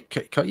was, sorry,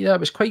 cut you. It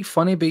was quite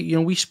funny, but you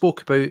know, we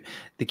spoke about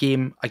the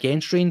game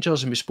against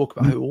Rangers, and we spoke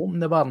about how open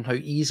they were and how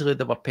easily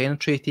they were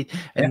penetrated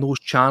in those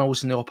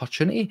channels and the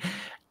opportunity.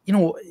 You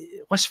know,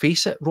 let's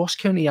face it, Ross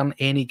County aren't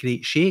any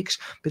great shakes,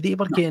 but they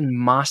were getting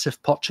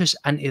massive purchase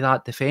into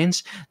that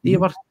defence. They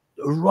were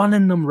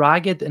running them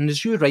ragged, and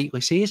as you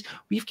rightly says,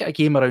 we've got a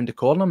game around the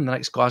corner in the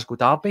next Glasgow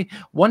derby,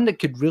 one that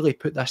could really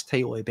put this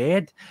title to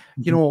bed.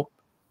 You know,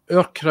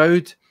 our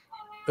crowd,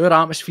 our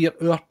atmosphere,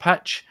 our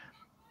pitch.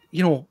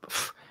 You know,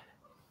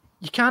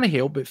 you can't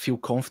help but feel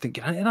confident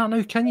getting into that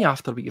now, can you,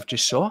 after what you've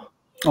just saw?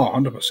 Oh,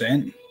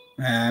 100%.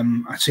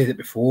 I said it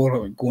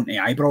before, going to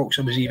Ibrox,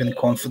 I was even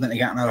confident of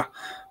getting a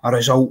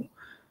result.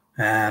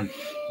 At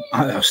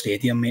our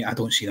stadium, mate, I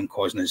don't see them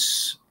causing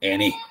us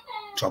any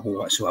trouble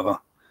whatsoever.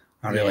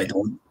 I really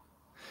don't.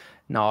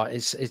 No,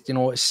 it's you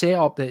know, it's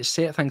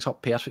set things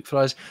up perfect for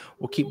us.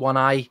 We'll keep one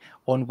eye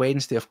on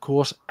Wednesday, of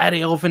course.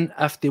 Irrelevant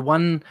if they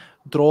win,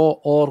 draw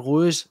or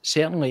lose.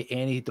 Certainly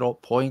any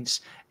drop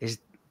points is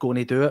going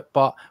to do it.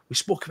 But we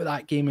spoke about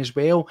that game as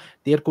well.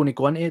 They're going to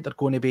go into it. They're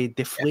going to be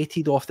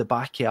deflated off the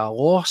back of a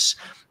loss,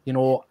 you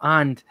know,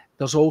 and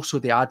there's also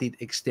the added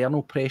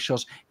external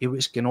pressures of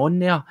what's going on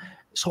there.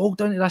 It's all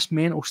down to this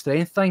mental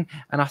strength thing.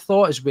 And I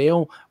thought as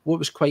well, what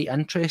was quite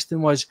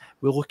interesting was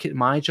we look at the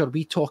manager,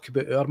 we talk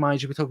about our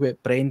manager, we talk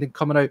about Brendan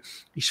coming out.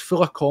 He's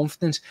full of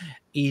confidence.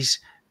 He's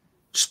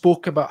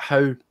spoke about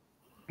how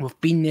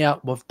we've been there,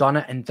 we've done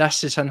it, and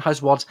this is, in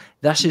his words,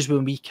 this is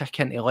when we kick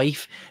into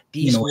life.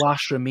 These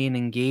last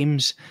remaining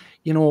games,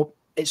 you know,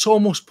 it's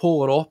almost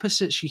polar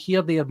opposites. You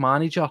hear their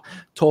manager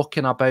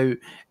talking about,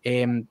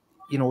 you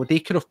know, they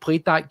could have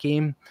played that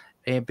game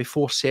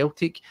before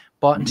Celtic,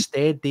 but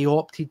instead they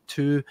opted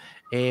to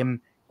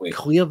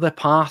clear the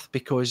path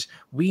because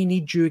we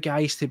need you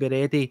guys to be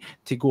ready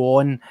to go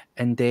on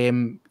and,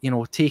 you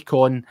know, take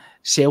on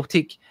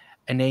Celtic.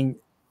 And then,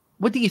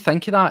 what do you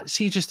think of that?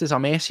 See, just as a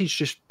message,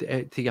 just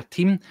to your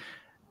team,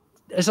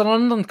 is there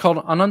an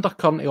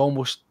undercurrent of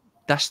almost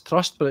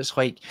distrust? But it's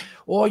like,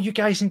 oh, you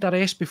guys need a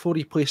rest before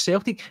you play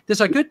Celtic.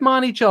 There's a good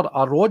manager,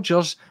 a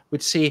Rodgers,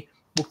 would say,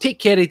 we'll take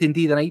care of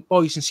Dundee tonight,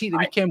 boys, and see the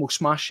weekend we'll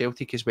smash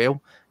Celtic as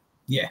well.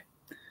 Yeah,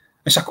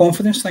 it's a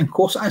confidence thing, of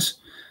course it is.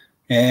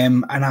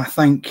 And I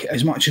think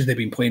as much as they've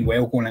been playing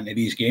well going into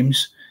these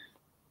games,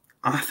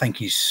 I think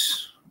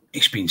he's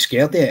been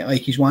scared of it.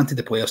 Like, he's wanted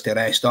the players to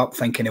rest up,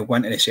 thinking he'll go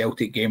into the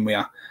Celtic game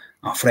with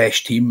a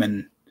fresh team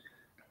and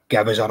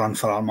give us a run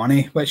for our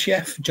money, which,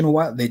 yeah, do you know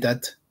what? They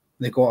did.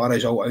 They got a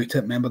result out of it.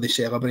 Remember, they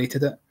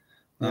celebrated it.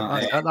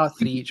 Yeah, that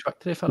 3-each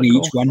victory, if I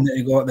recall. 3-each one that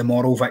they got, the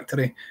moral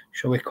victory,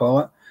 shall we call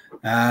it.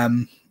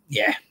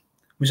 Yeah.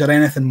 Was there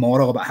anything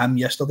moral about him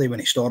yesterday when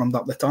he stormed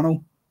up the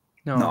tunnel?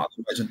 No,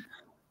 there wasn't.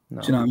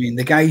 No. Do you know what I mean?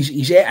 The guy's,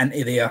 he's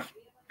into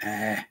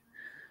their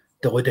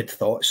deluded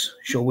thoughts,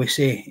 shall we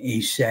say.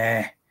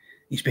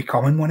 He's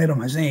becoming one of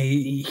them, isn't he?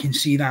 You can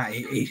see that.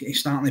 He's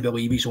starting to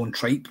believe his own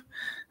tripe.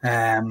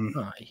 I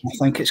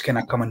think it's kind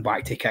of coming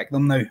back to kick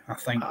them now. I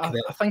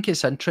think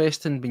it's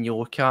interesting when you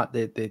look at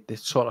the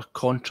sort of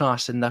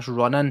contrast in this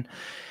run-in.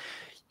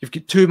 You've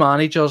got two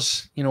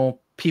managers, you know,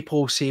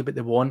 people say what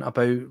they want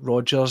about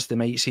Rodgers. They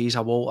might say he's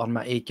a Walter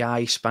Mitty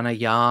guy, spin a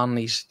yarn,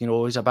 he's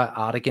a bit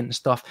arrogant and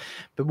stuff.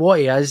 But what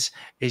he is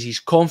he's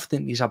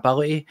confident in his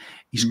ability,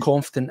 he's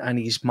confident in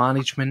his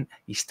management,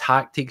 his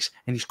tactics,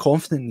 and he's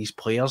confident in his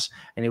players.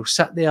 And he'll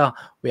sit there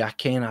with a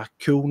kind of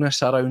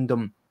coolness around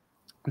him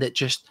that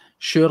just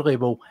surely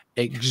will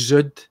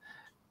exude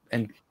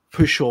and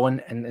push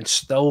on and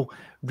instill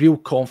real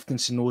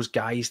confidence in those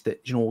guys that,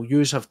 you know,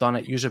 yous have done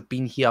it, yous have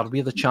been here,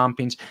 we're the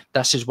champions,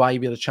 this is why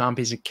we're the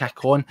champions, and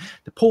kick on.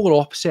 The polar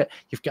opposite,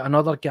 you've got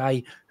another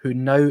guy who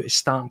now is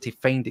starting to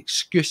find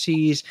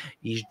excuses,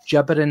 he's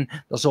gibbering,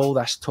 there's all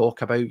this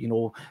talk about, you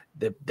know,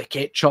 the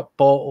ketchup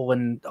bottle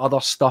and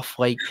other stuff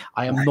like,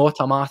 I am not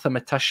a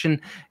mathematician.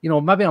 You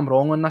know, maybe I'm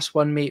wrong on this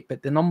one, mate,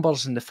 but the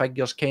numbers and the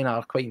figures kind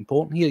of are quite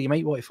important here. You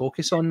might want to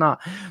focus on that.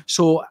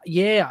 So,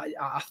 yeah,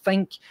 I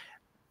think,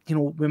 you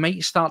know, we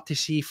might start to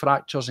see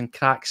fractures and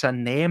cracks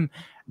in them.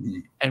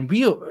 And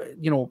we,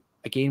 you know,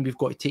 again, we've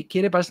got to take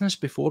care of business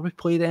before we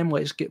play them.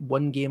 Let's get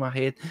one game at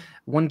a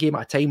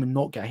time and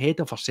not get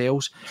ahead of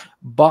ourselves.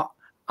 But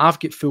I've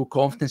got full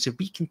confidence if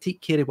we can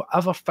take care of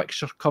whatever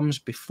fixture comes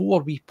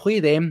before we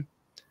play them,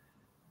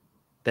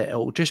 that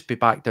it'll just be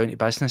back down to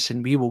business,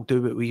 and we will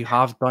do what we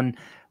have done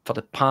for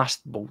the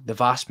past, well, the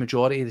vast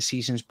majority of the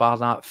seasons, bar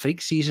that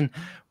freak season,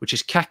 which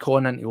is kick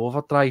on into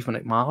overdrive when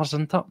it matters,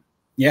 isn't it?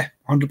 Yeah,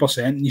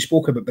 100%. You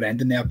spoke about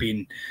Brendan there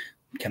being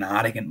kind of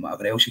arrogant and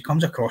whatever else. He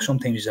comes across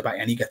sometimes as a bit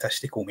of an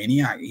egotistical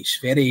maniac.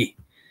 He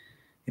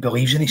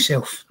believes in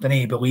himself, doesn't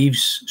he? He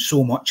believes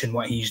so much in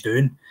what he's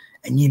doing,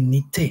 and you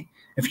need to.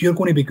 If you're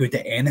going to be good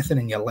at anything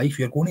in your life,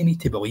 you're going to need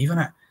to believe in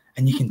it,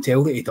 and you can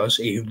tell that he does.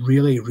 He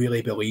really,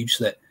 really believes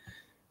that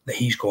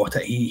he's got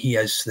it. He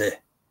is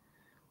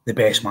the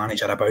best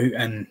manager about,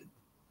 and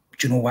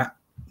do you know what?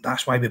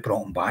 That's why we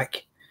brought him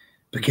back,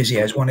 because he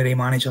is one of the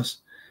managers.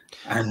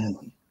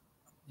 And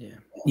yeah,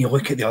 you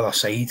look at the other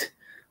side,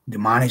 the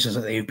managers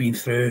that they've been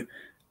through,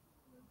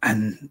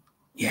 and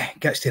yeah, it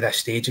gets to this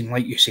stage, and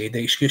like you said,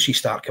 the excuses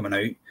start coming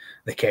out,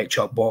 the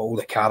ketchup bottle,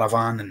 the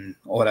caravan, and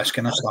all this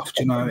kind of stuff.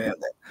 Do you know?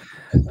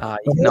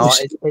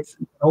 It's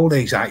all the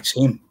exact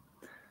same.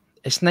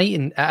 It is night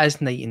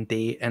and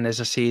day, and as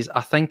I say,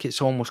 I think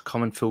it's almost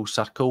coming full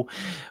circle.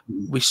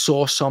 We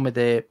saw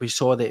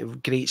the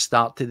great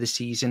start to the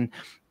season.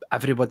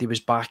 Everybody was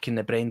back in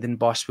the Brendan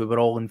bus. We were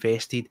all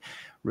invested.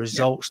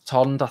 Results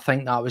turned. I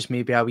think that was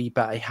maybe a wee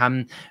bit of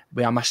him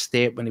with a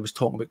misstep when he was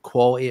talking about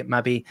quality. It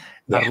maybe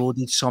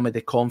eroded some of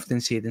the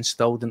confidence he had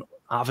instilled in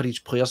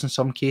average players in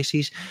some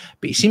cases.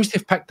 But he seems to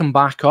have picked them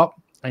back up,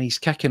 and he's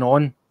kicking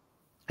on.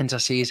 And as I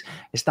say,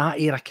 it's that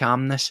air of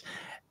calmness.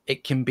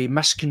 It can be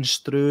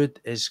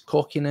misconstrued as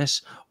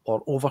cockiness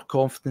or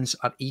overconfidence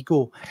or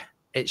ego.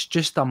 It's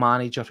just a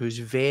manager who's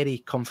very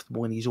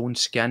comfortable in his own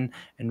skin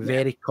and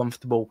very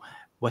comfortable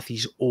with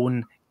his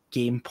own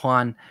game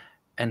plan.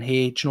 And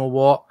hey, do you know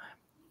what?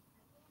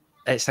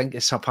 I think the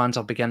Sapans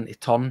are beginning to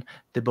turn.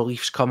 The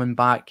belief's coming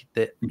back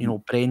that, you know,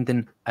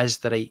 Brendan is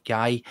the right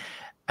guy.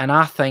 And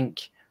I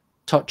think,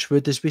 touch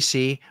wood, as we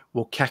say,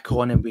 we'll kick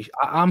on, and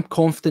I'm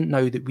confident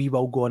now that we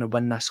will go on and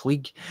win this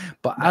league.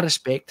 But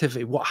irrespective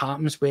of what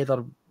happens,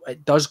 whether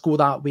it does go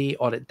that way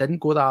or it didn't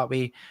go that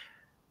way,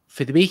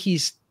 for the way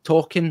he's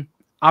talking,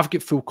 I've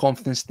got full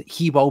confidence that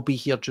he will be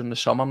here during the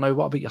summer now.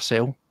 What about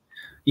yourself?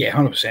 Yeah,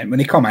 100%. When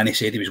he came in, he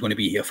said he was going to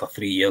be here for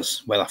 3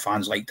 years, whether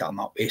fans liked it or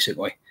not,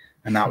 basically.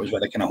 And that was where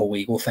the kind of whole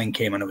ego thing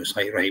came, and it was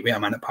like, right, wait a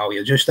minute, pal,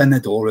 you're just in the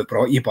door, we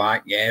brought you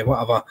back, yeah,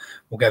 whatever,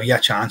 we'll give you a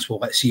chance,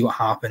 let's see what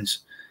happens.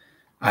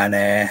 And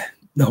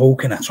the whole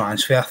kind of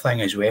transfer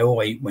thing as well,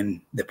 like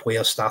when the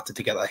players started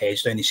to get their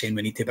heads down, he's saying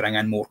we need to bring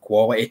in more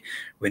quality,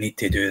 we need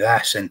to do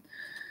this, and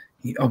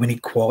we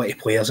need quality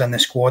players in the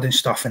squad and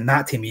stuff. And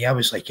that to me, I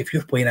was like, if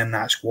you're playing in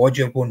that squad,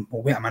 you're going,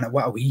 well, wait a minute,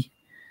 what are we?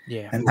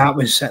 Yeah. And that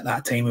was at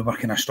that time we were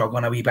kind of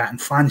struggling a wee bit,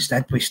 and fans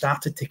did. We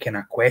started to kind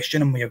of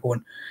question him. We were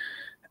going,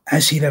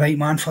 is he the right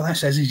man for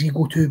this? Is his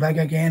ego too big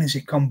again? Has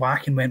he come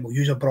back and went, well,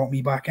 you have brought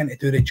me back in to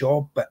do the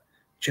job? But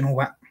do you know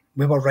what?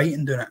 We were right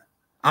in doing it.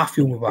 I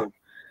feel we were.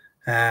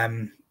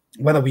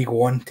 Whether we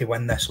go on to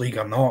win this league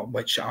or not,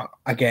 which,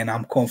 again,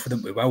 I'm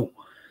confident we will,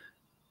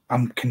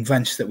 I'm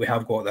convinced that we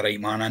have got the right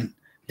man in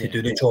to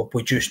do the job.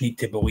 We just need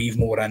to believe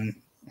more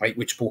in, like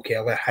we spoke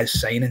earlier, his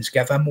signings,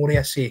 give him more of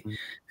a say.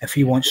 If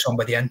he wants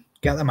somebody in,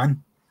 get them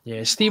in.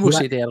 Yeah, Steve will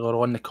say earlier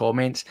on in the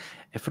comments,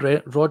 if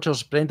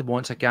Brendan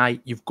wants a guy,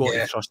 you've got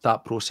to trust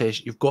that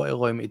process. You've got to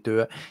allow him to do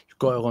it. You've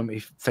got to allow him to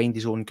find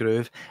his own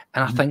groove.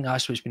 And I think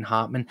that's what's been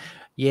happening.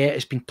 Yeah,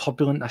 it's been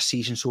turbulent this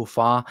season so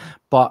far,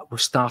 but we've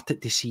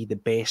started to see the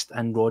best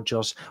in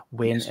Rodgers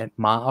when it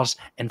matters.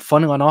 And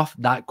funnily enough,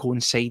 that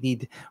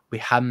coincided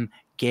with him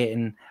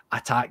getting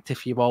attacked,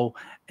 if you will,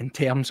 in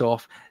terms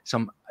of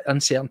some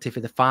uncertainty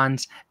for the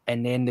fans,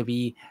 and then the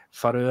wee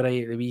furore,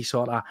 the wee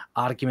sort of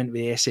argument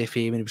with the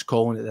SFA when he was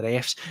calling it the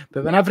refs.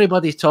 But when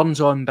everybody turns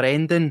on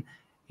Brendan,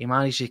 he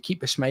managed to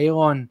keep a smile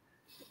on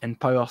and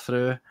power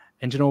through.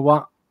 And you know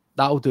what?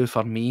 That'll do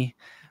for me.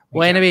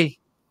 Well, anyway,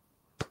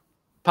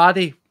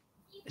 Paddy,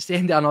 it's the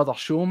end of another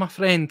show, my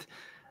friend.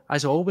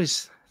 As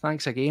always,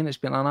 thanks again. It's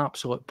been an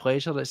absolute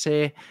pleasure.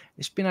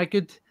 It's been a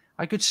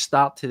good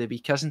start to the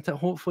week, isn't it?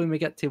 Hopefully we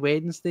get to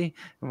Wednesday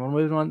and we're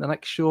moving on to the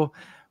next show.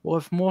 We'll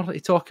have more to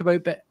talk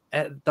about, but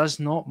it does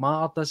not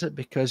matter, does it?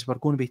 Because we're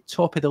going to be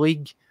top of the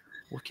league,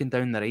 looking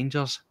down the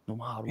Rangers, no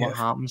matter what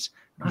happens.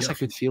 That's a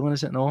good feeling,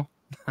 is it not?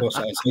 Of course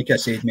it is. Like I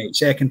said, mate,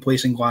 second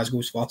place in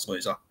Glasgow's first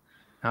loser.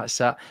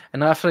 That's it.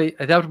 And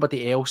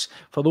everybody else,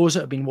 for those that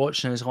have been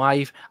watching us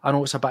live, I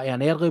know it's a bit of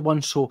an early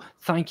one, so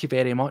thank you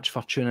very much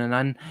for tuning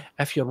in.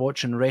 If you're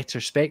watching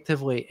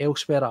retrospectively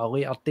elsewhere at a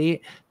later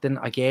date, then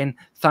again,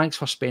 thanks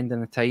for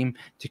spending the time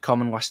to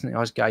come and listen to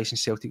us guys in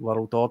Celtic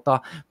World Order.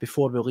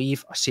 Before we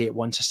leave, I say it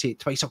once, I say it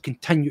twice, I'll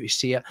continue to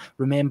say it.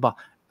 Remember,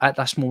 at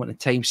this moment in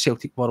time,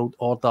 Celtic World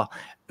Order,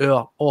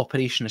 our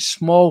operation is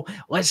small.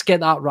 Let's get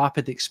that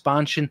rapid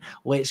expansion.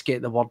 Let's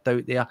get the word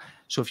out there.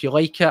 So if you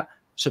like it,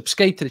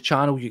 subscribe to the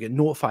channel. You get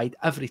notified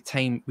every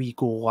time we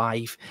go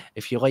live.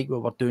 If you like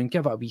what we're doing,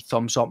 give it a wee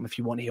thumbs up. If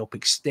you want to help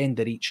extend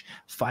the reach,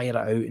 fire it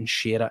out and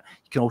share it.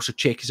 You can also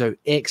check us out,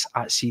 X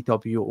at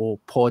CWO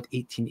Pod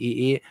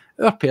 1888.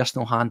 Our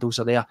personal handles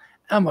are there.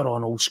 And we're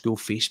on old school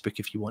Facebook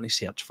if you want to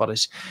search for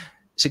us.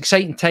 It's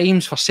exciting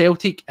times for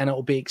Celtic, and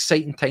it'll be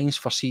exciting times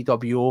for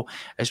CWO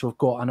as we've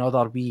got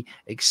another wee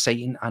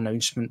exciting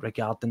announcement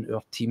regarding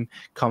our team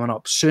coming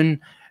up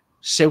soon.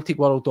 Celtic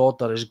World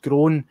Order has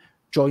grown.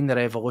 Join the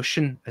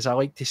revolution, as I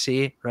like to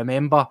say.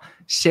 Remember,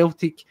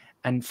 Celtic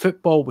and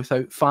football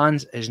without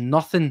fans is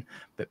nothing,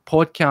 but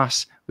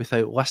podcasts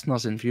without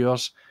listeners and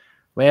viewers,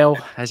 well,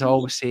 as I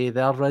always say,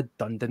 they're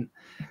redundant.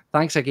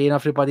 Thanks again,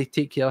 everybody.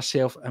 Take care of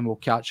yourself, and we'll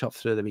catch up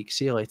through the week.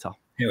 See you later.